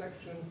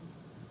cross-section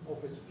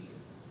of a sphere,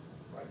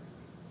 right?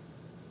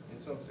 In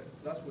some sense,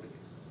 that's what it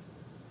is.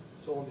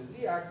 So on the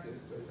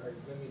z-axis,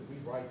 let me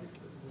rewrite it,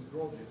 we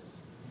draw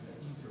this in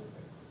an easier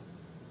way.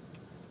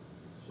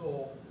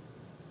 So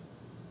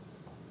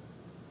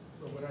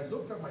when I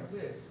look at my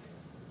disk,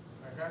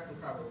 I have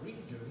to have a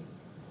region,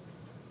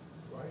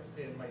 right?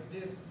 And my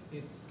disk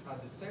is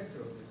at the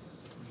center of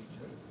this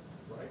region,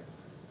 right?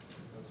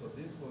 And so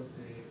this was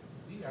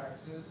the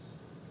z-axis,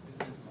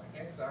 this is my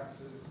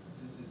x-axis,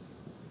 this is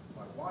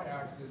my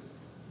y-axis,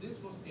 this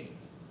was A,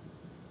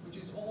 which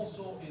is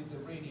also the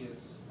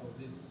radius of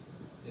this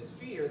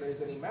sphere. There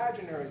is an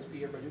imaginary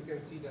sphere, but you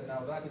can see that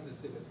now that is the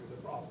symmetry of the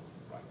problem,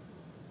 right?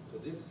 So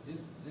this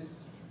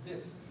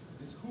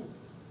hoop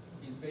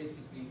is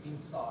basically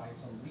inside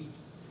some region.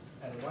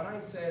 And when I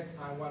said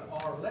I want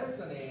R less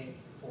than A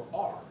for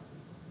R,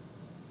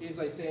 it's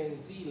like saying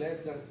Z less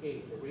than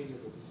A, the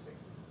radius of this thing.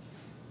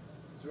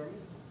 See what I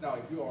mean? Now,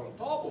 if you are on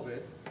top of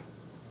it,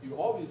 you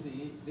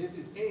obviously, this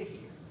is A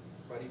here.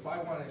 But if I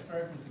want a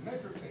spherically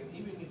symmetric thing,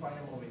 even if I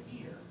am over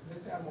here,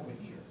 let's say I'm over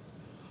here,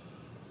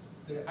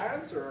 the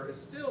answer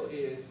still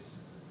is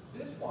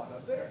this one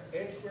up there,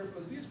 A squared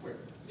plus Z squared.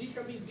 Z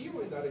can be 0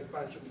 in that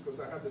expansion because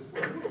I have the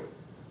square root of it,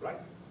 right?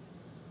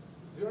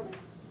 See what I mean?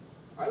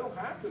 I don't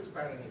have to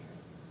expand anything.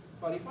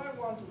 But if I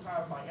want to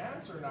have my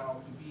answer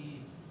now to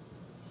be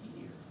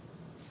here,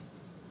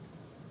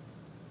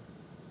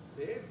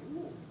 then,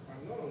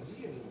 I'm not on Z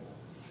anymore.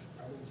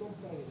 I'm in some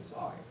point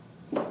inside.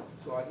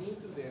 So I need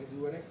to then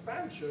do an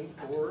expansion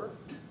for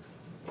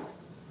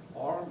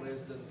R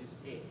less than this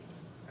A.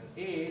 And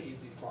A is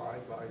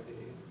defined by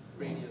the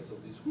radius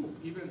of this hoop,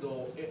 even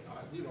though,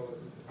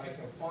 I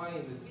can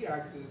find the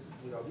z-axis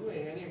without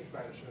doing any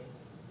expansion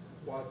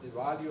what the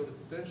value of the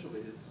potential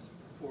is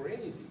for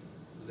any z,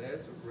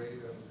 less or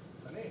greater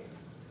than A.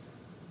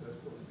 That's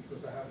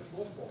because I have the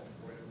closed form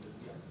for the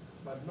z-axis,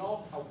 but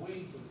not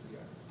away from the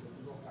z-axis, so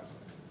we don't have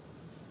that.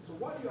 So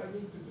what do I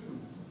need to do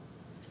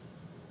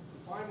to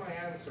find my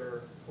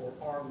answer for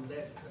R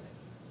less than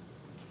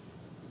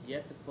A? Did you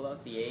have to pull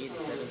out the A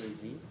instead of the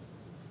Z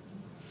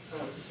To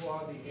pull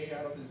out the A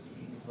out of the Z.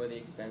 before the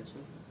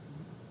expansion?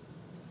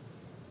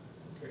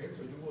 Okay,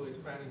 so you will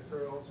expand in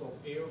terms of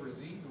A over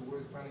Z, you will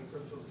expand in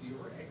terms of Z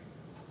over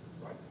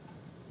A, right?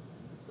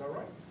 Is that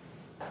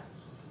right?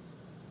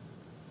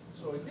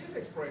 So in this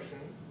expression,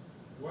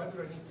 what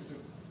do I need to do?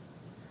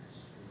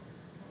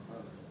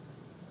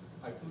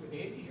 I put A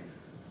here.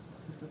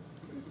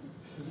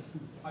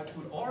 I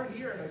put R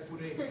here and I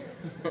put A here.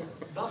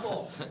 That's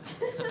all.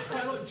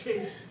 I don't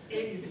change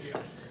anything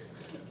else.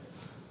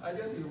 I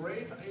just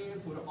erase A,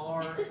 put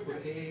R,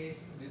 put A,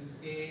 this is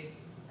A,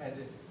 and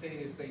this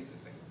thing stays the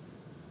same.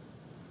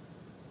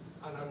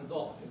 And I'm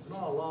done. It's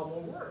not a lot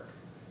more work.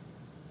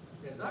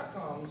 And that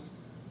comes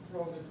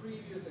from the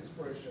previous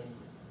expression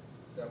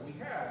that we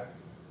had,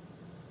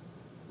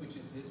 which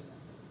is this one.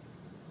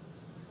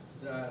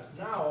 That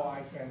now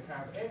I can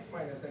have x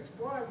minus x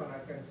prime, and I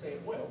can say,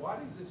 well,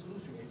 what is the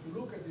solution? If you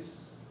look at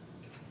this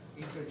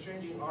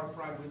interchanging R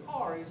prime with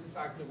R, it's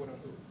exactly what I'm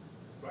doing,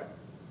 right?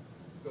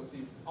 Because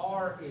if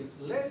R is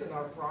less than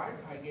R prime,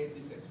 I get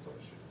this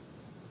expression,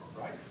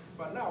 right?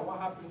 But now, what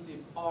happens if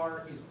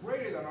r is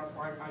greater than r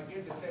prime? I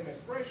get the same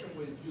expression,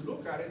 where if you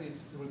look at it,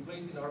 it's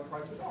replacing r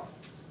prime with r.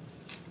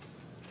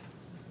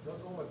 That's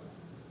all my point.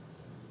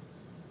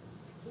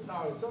 So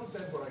now, in some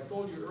sense, what I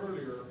told you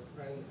earlier,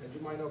 and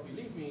you might not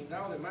believe me,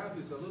 now the math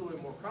is a little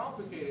bit more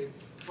complicated,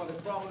 but the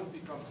problems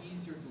become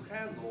easier to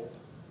handle.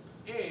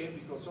 A,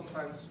 because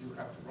sometimes you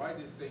have to write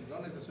this thing,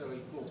 not necessarily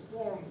in closed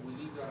form, we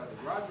leave that at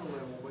the gradual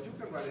level, but you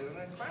can write it in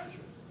an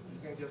expansion. You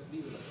can just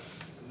leave it at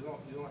that.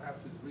 You don't have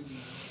to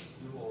really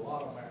do a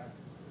lot of math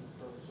in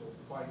terms of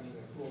finding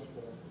a closed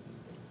form for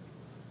these things.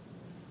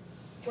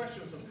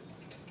 Questions on this?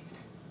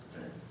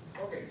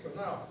 Okay, so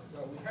now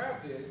we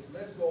have this,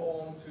 let's go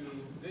on to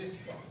this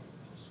problem,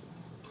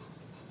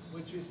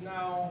 which is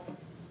now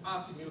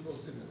azimuthal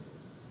cylinder.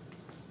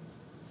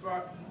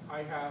 But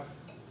I have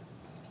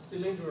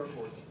cylindrical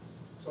coordinates.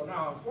 So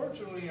now,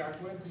 unfortunately, I'm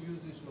going to use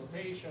this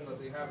notation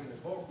that they have in the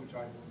book, which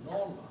I do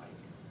not like.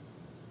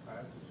 I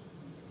have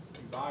to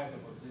be biased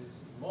about this.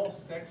 In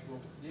most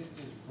textbooks, this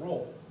is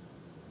rho,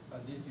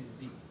 and this is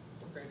z.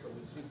 Okay, so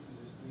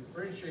we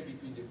differentiate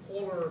between the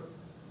polar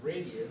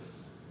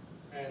radius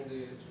and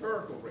the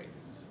spherical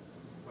radius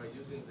by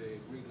using the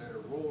Greek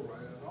letter rho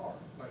rather than r.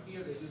 But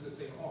here they use the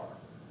same r.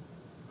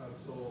 And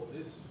so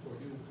this, for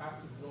you,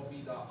 happens to not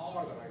be the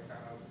r that I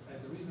have.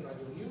 And the reason I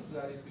don't use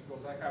that is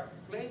because I have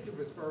plenty of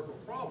spherical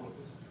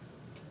problems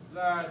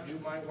that you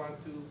might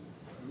want to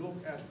look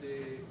at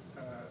the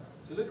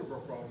cylindrical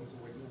problems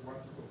where you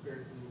want to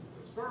compare to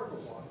the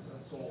spherical ones.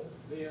 And so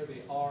there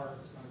the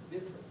r's are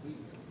different,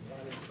 really.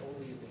 One is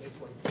only in the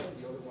x1 plane,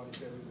 the other one is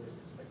everywhere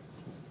in space.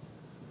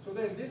 So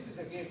then this is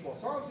again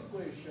Poisson's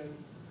equation,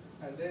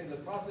 and then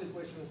the Laplace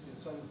equations in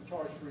some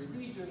charge-free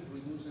region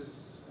reduces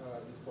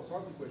this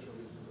Poisson's equation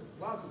reduces the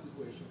Laplace's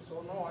equation.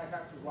 So now I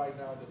have to write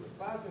down the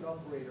Laplacian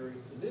operator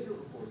in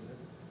cylindrical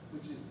coordinates,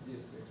 which is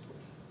this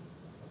expression.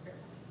 Okay.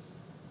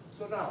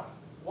 So now,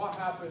 what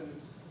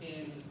happens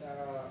in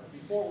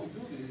before we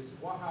do this?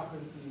 What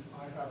happens if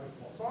I have a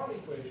Poisson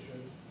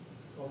equation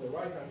on the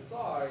right-hand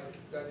side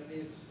that it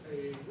is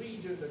a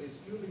region that is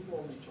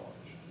uniformly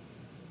charged?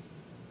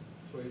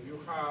 So if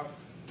you have,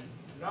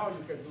 now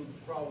you can do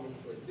problems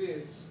like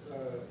this,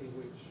 in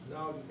which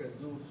now you can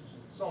do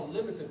some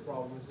limited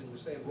problems in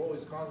which say rho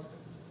is constant.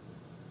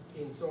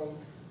 In some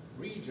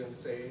region,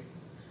 say,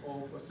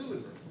 of a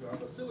cylinder. You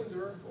have a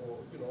cylinder or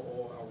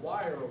or a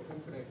wire of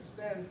infinite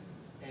extent,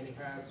 and it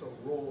has some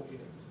rho in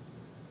it.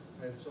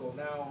 And so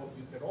now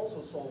you can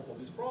also solve for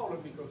this problem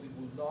because it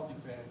will not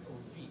depend on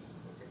phi.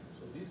 Okay.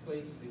 So these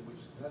places in which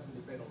it doesn't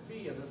depend on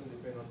phi and doesn't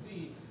depend on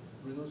z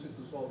reduces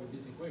to solving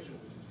this equation,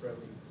 which is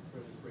fairly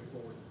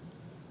straightforward.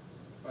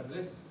 But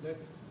let's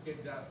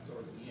get that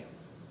towards the end.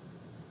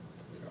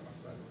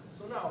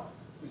 So now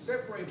we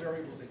separate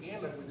variables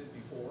again like we did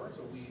before.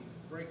 So we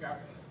break up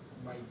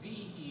my v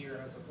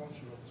here as a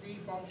function of three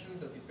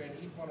functions that depend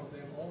each one of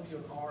them only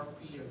on r,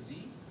 phi, and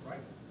z, right?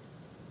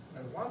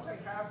 And once I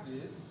have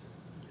this,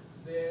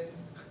 then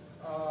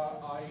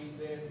I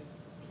then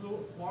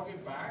plug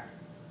it back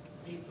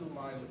into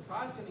my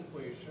Laplacian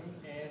equation,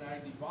 and I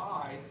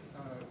divide,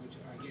 which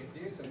I get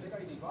this, and then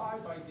I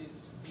divide by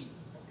this v,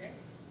 okay?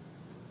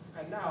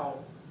 And now,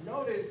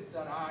 notice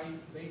that I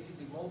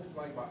basically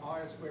multiply by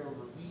r squared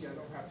over v. I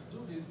don't have to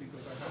do this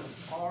because I have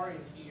this r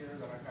in here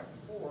that I had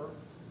before.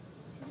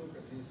 If you look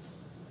at this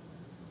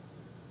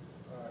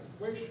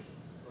equation,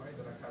 right,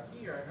 that I have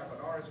here, I have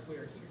an r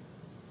squared here.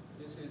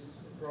 This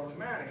is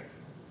problematic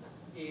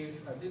if,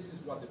 and this is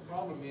what the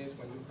problem is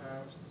when you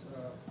have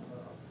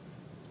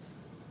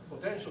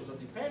potentials that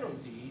depend on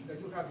z,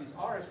 that you have this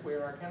r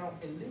squared, I cannot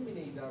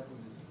eliminate that from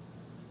the z.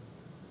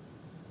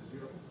 The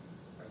zero,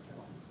 I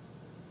cannot.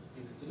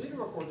 In the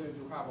cylindrical coordinate,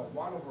 you have a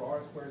 1 over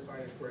r squared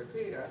sine squared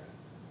theta,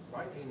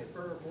 right, in a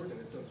spherical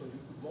coordinates, and so you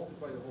could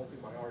multiply the whole thing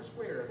by r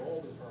squared and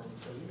all the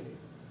terms eliminated.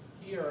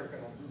 Here, I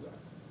cannot do that.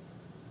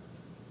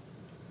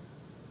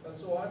 And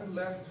so I'm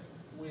left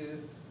with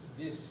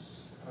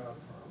this term,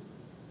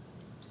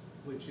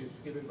 which is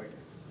given by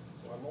this.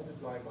 So I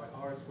multiply by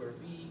r squared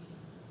v,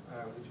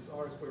 which is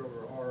r squared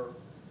over r.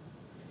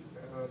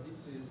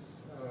 This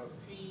is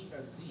phi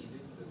as z.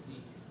 This is a z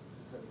here.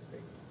 This is a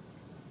mistake.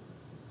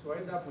 So I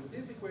end up with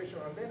this equation,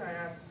 and then I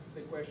ask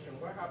the question,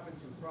 what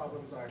happens in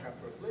problems that I have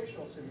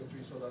translational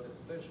symmetry so that the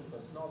potential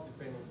does not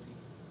depend on z?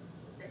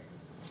 Okay?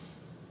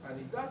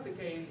 And if that's the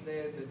case,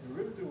 then the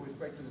derivative with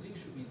respect to z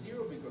should be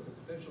 0 because the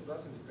potential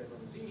doesn't depend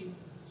on z.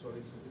 So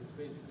it's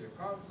basically a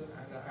constant,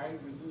 and I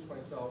reduce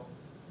myself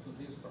to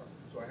this term.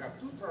 So I have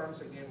two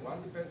terms, again, one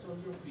depends on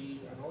your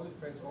phi, another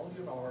depends only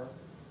on r,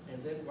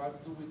 and then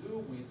what do?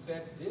 We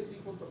set this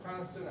equal to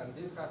constant, and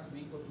this has to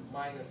be equal to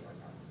minus a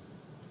constant.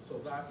 So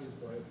that is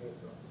what I both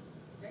done.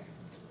 Okay?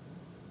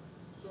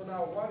 So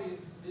now what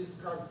is this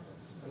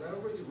constants? And I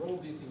already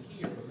wrote this in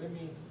here, but let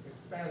me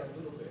expand a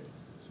little bit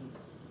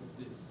with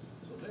this.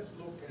 So let's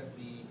look at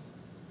the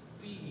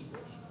phi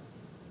equation.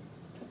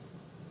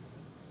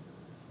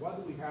 What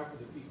do we have for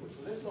the phi equation?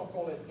 Let's not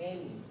call it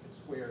n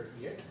squared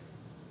yet.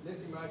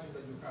 Let's imagine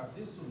that you have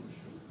this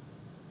solution.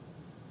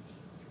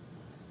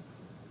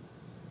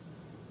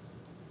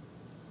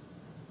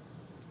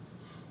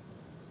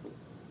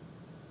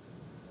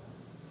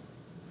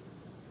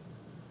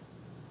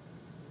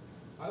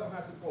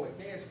 have to call it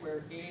k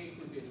squared. K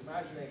could be an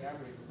imaginary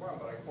number if you want,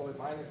 but I call it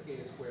minus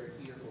k squared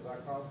here for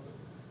that constant.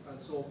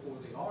 And so for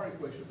the R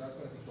equation, that's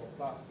going to become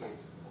plus k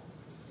squared.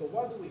 So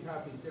what do we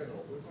have in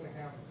general? We're going to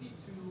have the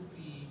 2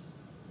 phi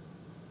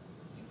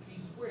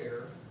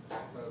squared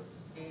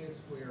plus k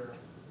squared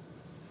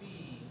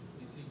phi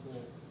is equal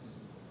to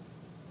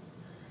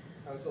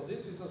 0. And so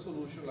this is a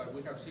solution like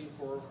we have seen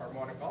for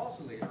harmonic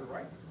oscillator,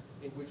 right?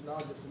 In which now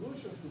the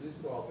solution to this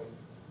problem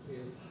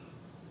is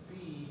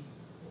phi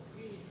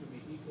should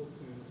be equal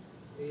to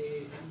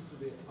a e to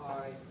the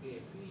I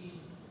k phi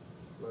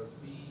plus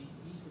b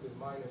e to the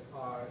minus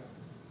I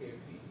k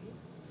phi.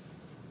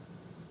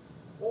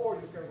 Or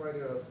you can write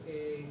it as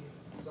a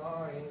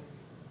sine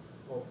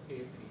of k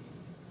phi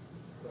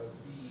plus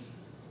b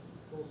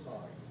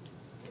cosine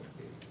of k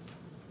phi.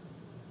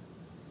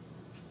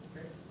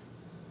 Okay?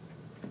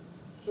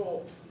 So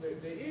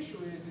the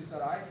issue is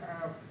that I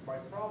have, my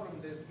problem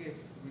this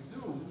gets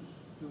reduced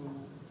to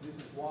this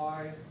is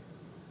y,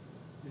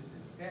 this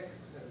is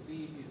x, and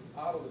z is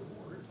out of the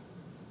board.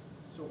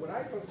 So when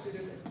I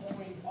consider the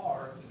point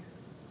R here,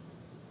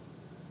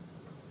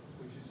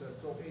 which is a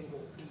so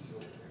angle P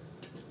over there,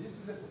 this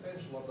is the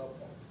potential of that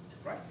point,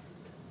 right?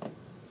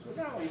 So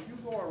now if you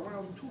go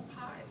around 2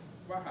 pi,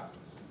 what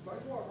happens? If I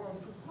go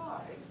around 2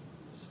 pi,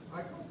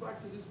 I come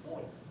back to this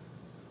point.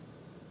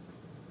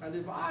 And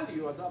the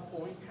value at that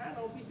point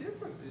cannot be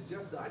different. It's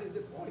just that is the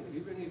point.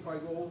 Even if I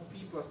go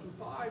phi plus 2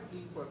 pi,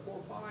 phi plus 4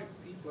 pi,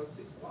 phi plus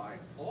 6 pi,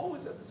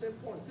 always at the same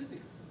point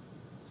physically.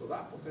 So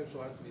that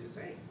potential has to be the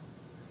same.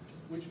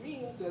 Which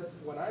means that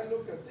when I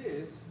look at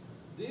this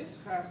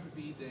has to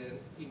be then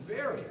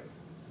invariant.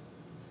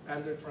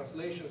 And the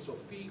translation, so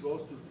phi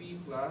goes to phi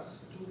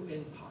plus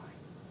 2n pi.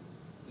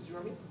 You see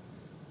what I mean?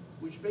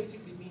 Which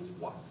basically means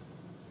what?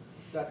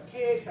 That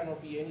k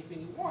cannot be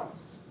anything it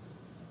wants.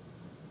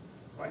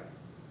 Right?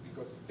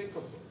 Because think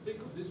of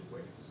this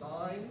way,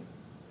 sine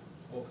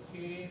of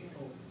k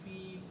of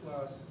phi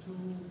plus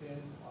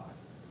 2n pi.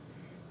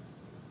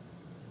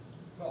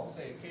 Well,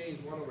 say k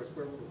is 1 over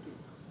square root of 2.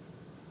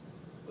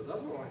 But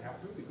that's what I have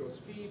to, because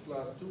phi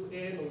plus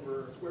 2n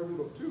over square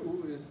root of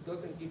 2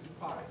 doesn't give you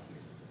pi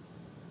here.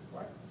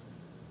 Right?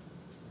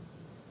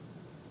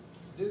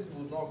 This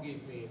will not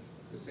give me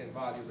the same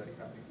value that it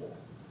had before.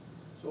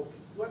 So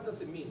what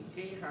does it mean?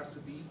 K has to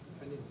be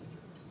an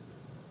integer.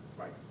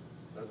 Right?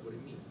 That's what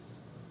it means.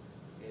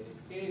 And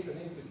if k is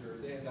an integer,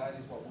 then that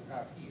is what we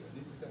have here.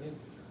 This is an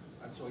integer.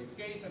 And so if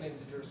k is an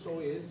integer, so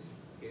is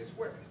k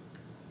squared.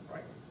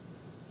 Right?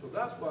 So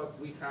that's what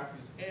we have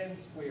is n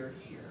squared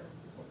here.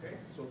 Okay?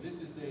 So this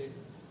is the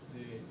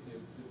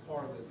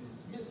part that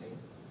is missing.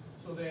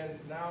 So then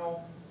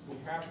now we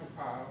have to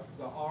have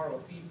the R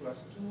of phi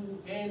plus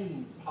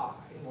 2n pi,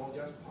 not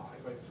just pi,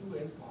 but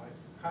 2n pi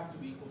have to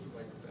be equal to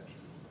my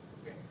potential.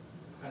 Okay?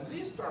 And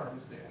these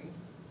terms then,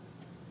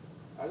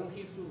 I don't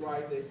have to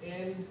write the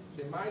n,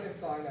 the minus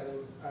sign,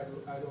 I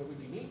don't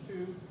really need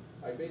to.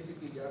 I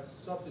basically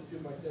just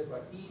substitute myself by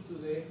e to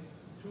the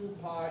 2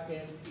 pi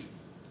n phi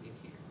in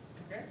here.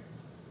 Okay?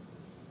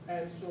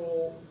 And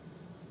so,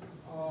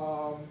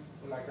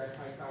 like I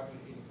have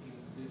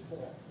in this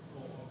form,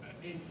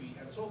 n phi,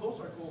 and so those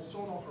are called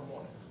sonal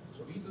harmonics.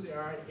 So e to the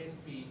I n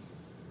phi,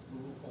 we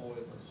will call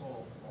it a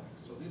sonal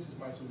harmonics. So this is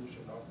my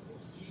solution now for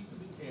c to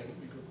the n,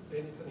 because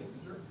n is an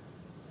integer,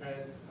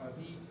 and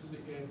e to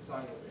the n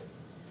sine of n.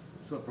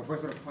 So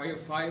Professor,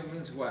 phi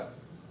means what?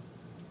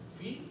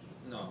 Phi?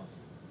 No.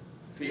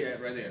 Phi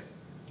right there.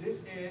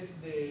 This is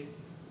the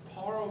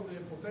part of the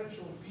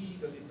potential V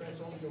that depends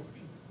only on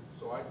phi.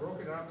 So I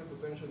broke it up the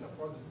potential in a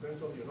part that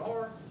depends only on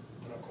R,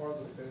 and a part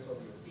that depends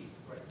only on phi,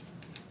 right?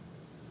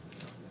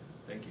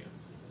 Thank you.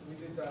 We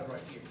did that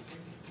right here. You see?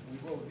 We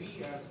wrote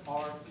V as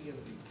R, phi,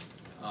 and Z.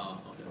 Oh,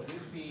 So okay.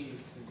 this phi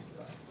is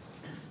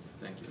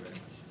Thank you very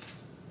much.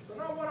 So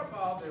now what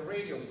about the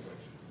radial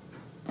equation?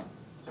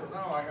 So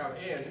now I have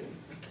n,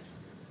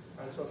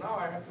 and so now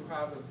I have to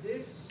have that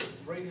this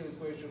radial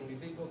equation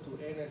is equal to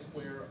n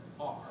squared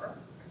r.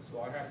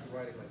 So I have to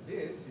write it like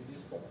this, in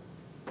this form.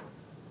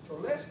 So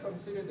let's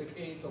consider the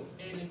case of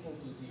n equal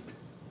to 0.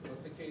 That's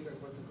the case I'm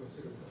going to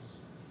consider first.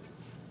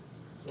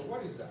 So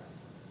what is that?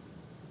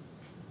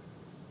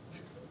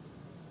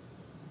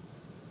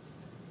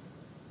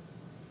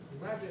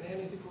 Imagine n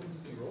is equal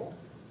to 0.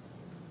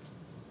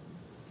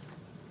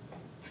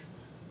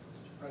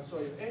 And so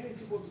if n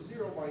is equal to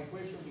 0, my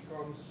equation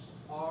becomes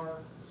r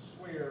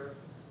squared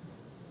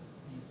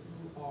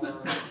d2r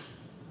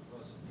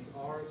plus the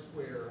r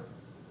squared.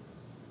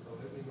 So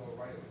let me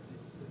write it like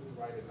this. Let me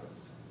write it as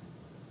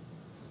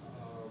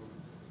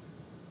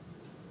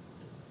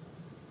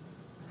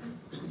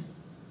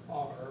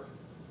r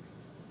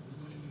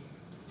d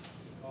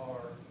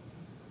r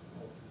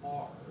of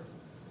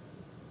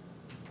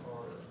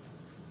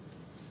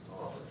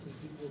r is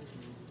equal to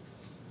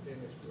n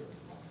squared.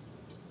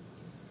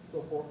 So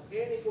for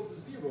n equal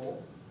to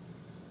 0,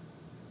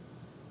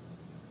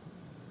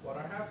 what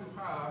I have to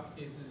have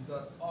is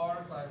that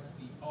r times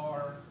the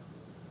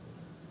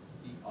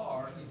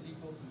r is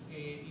equal to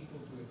a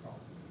equal to a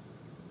constant.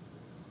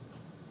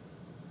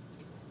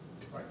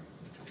 Right?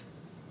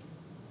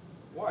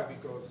 Why?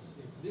 Because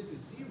if this is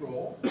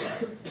 0,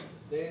 right,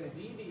 then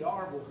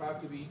ddr will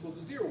have to be equal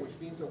to 0, which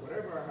means that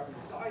whatever I have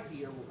inside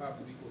here will have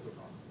to be equal to a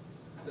constant.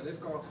 So let's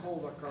call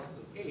that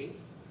constant A.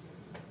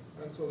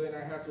 And so then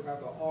I have to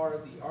have the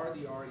dr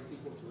is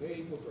equal to A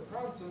equal to a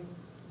constant.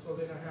 So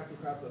then I have to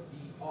have the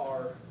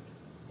dr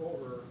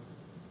over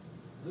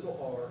little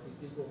r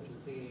is equal to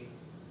A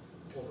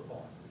over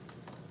r.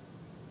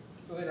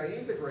 So then I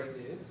integrate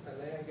this, and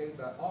then I get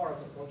that r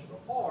as a function of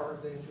r,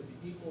 then it should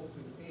be equal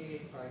to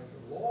A times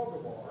the log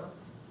of r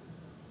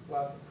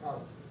plus the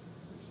constant,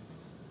 which is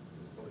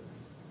this point.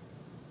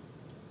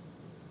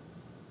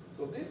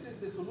 So this is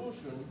the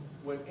solution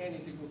when n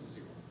is equal to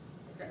 0.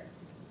 Okay?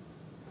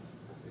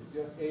 It's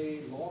just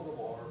A log of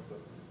r,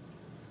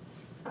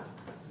 but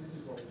this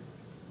is what we do.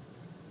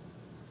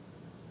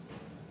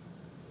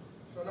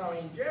 So now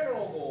in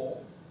general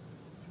goal,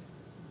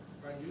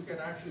 and you can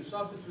actually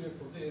substitute it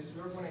for this,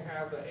 you're going to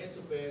have the S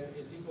of n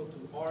is equal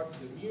to r to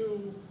the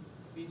mu,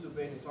 V sub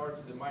n is r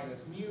to the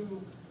minus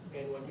mu,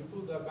 and when you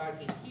put that back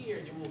in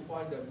here, you will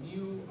find that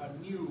mu and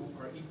mu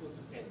are equal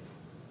to n.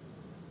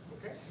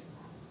 Okay?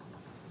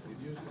 We're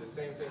using the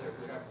same thing that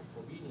we have for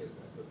Frobenius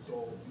method,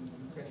 so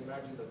you can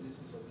imagine that this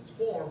is of this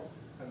form,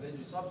 and then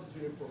you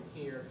substitute it from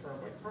here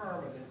term by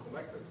term, and then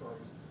collect the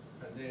terms,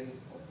 and then,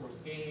 of course,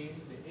 the A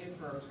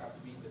terms have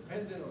to be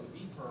independent of the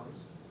B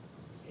terms,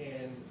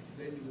 and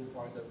then you will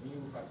find that mu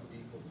has to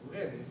be equal to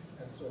n.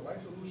 And so my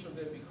solution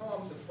then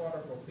becomes the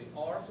product of the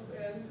r sub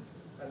n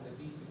and the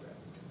d sub n.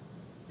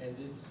 And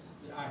this,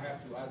 I have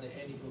to add the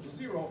n equal to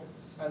 0,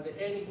 and the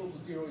n equal to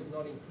 0 is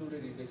not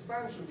included in the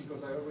expansion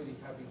because I already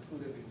have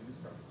included it in this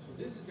term. So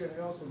this is the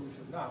general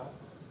solution now.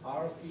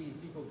 R of t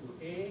is equal to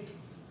A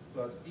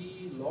plus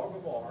B log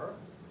of r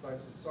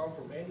times the sum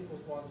from n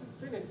equals 1 to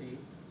infinity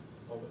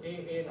of a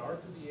n r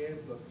to the n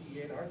plus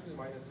b n r to the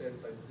minus n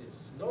times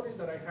this. Notice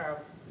that I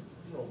have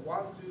 1,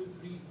 2,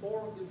 3,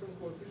 4 different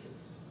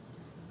coefficients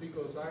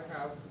because I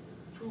have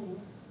 2,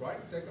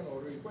 right, second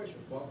order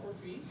equations, 1 for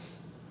phi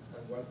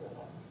and 1 for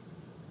r.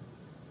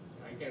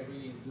 I can't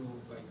really do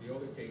like the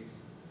other case,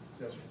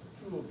 just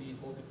 2 of these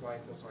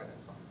multiplying cosine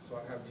and sine. So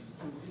I have these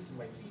 2, this is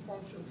my phi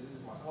function, this is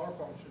my r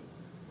function,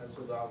 and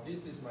so now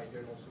this is my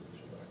general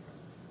solution that I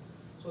have.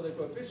 So the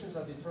coefficients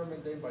are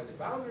determined then by the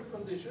boundary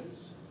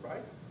conditions,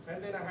 right? And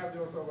then I have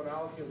the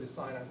orthogonality of the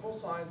sine and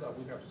cosines that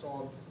we have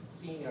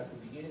seen at the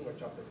beginning of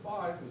chapter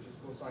 5, which is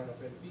cosine of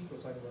n phi,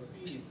 cosine of n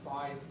phi is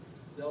pi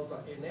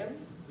delta nm,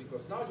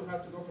 because now you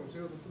have to go from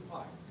 0 to 2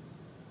 pi.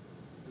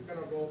 You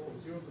cannot go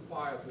from 0 to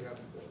pi as we had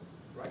before,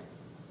 right?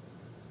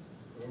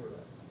 Remember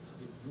that.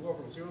 If you go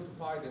from 0 to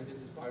pi, then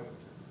this is pi over 2.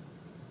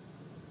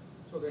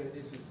 So then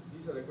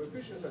these are the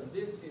coefficients, and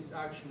this is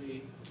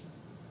actually,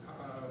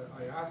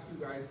 I ask you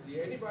guys, did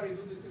anybody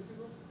do this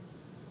integral?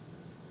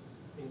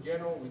 In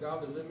general, without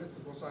the limits,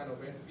 the cosine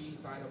of n phi,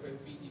 sine of n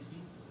phi, d phi.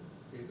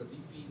 There's a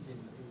d phi in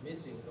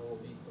missing all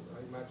the, but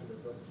I imagine that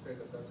you understand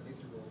that that's an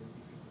integral in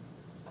d phi.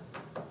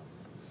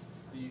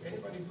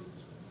 Anybody do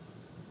this?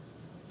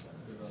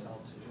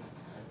 L2.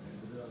 I can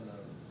do it on the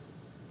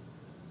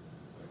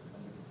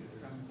computer.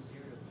 From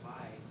 0 to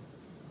pi,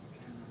 I'm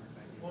trying to remember if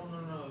I did. Well,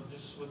 no,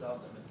 just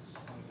without limits.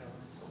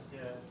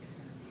 Yeah. It's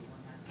going to be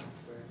 1/2 n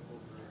squared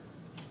over.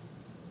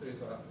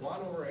 There's a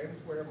 1 over n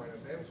squared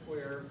minus m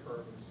squared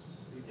terms.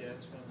 Yeah,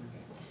 it's going to be.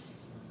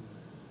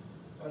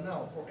 But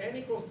now, for n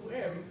equals to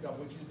m,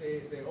 which is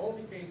the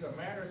only case that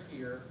matters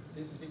here,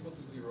 this is equal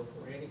to 0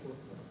 for n equals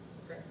to m.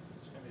 Okay?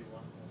 It's going to be 1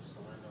 whole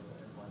sine of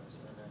n minus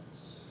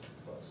nx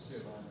plus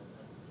Yes. sine of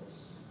n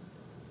plus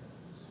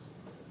nx.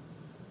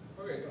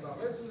 Okay, so now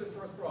let's do the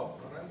first problem.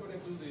 And I'm going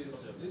to do this.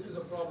 This is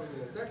a problem in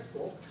the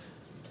textbook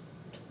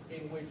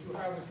in which you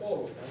have the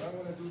following. And I'm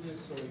going to do this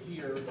over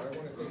here, but I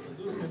want to take a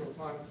little bit of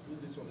time to do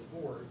this on the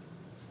board.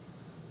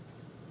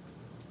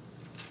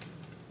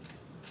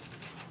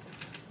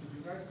 Did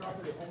you guys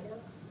copy the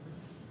homework?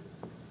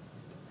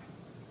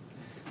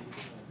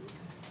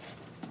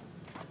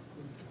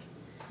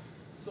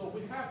 So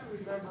we have to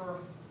remember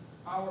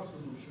our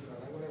solution, and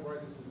I'm going to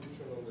write the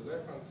solution on the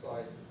left-hand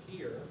side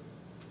here.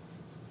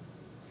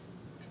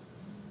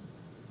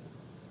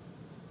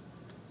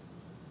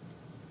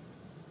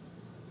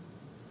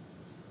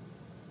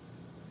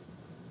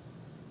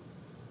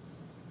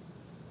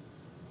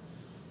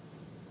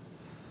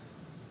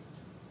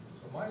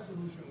 So my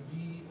solution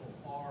B of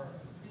R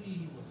and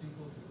P was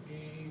equal to A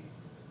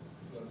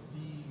plus B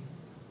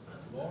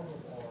log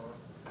of R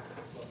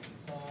plus the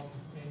sum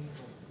n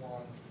equals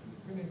 1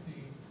 to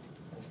infinity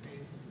of A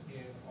to the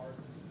n, R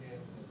to the n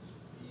plus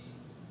B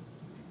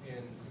to the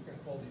n. You can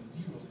call these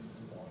zeros if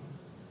you want.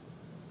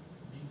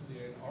 B to the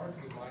n, R to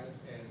the minus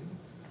n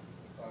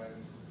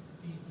times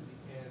C to the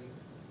n.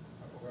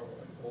 I forgot what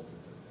I called it.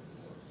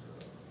 It was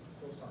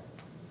cosine.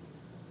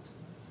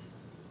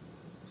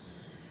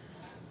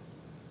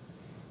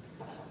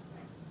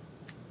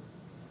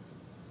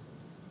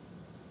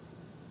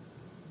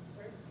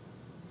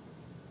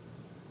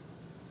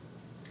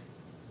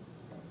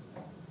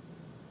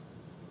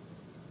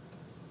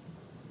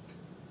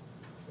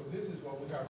 So this is what we have.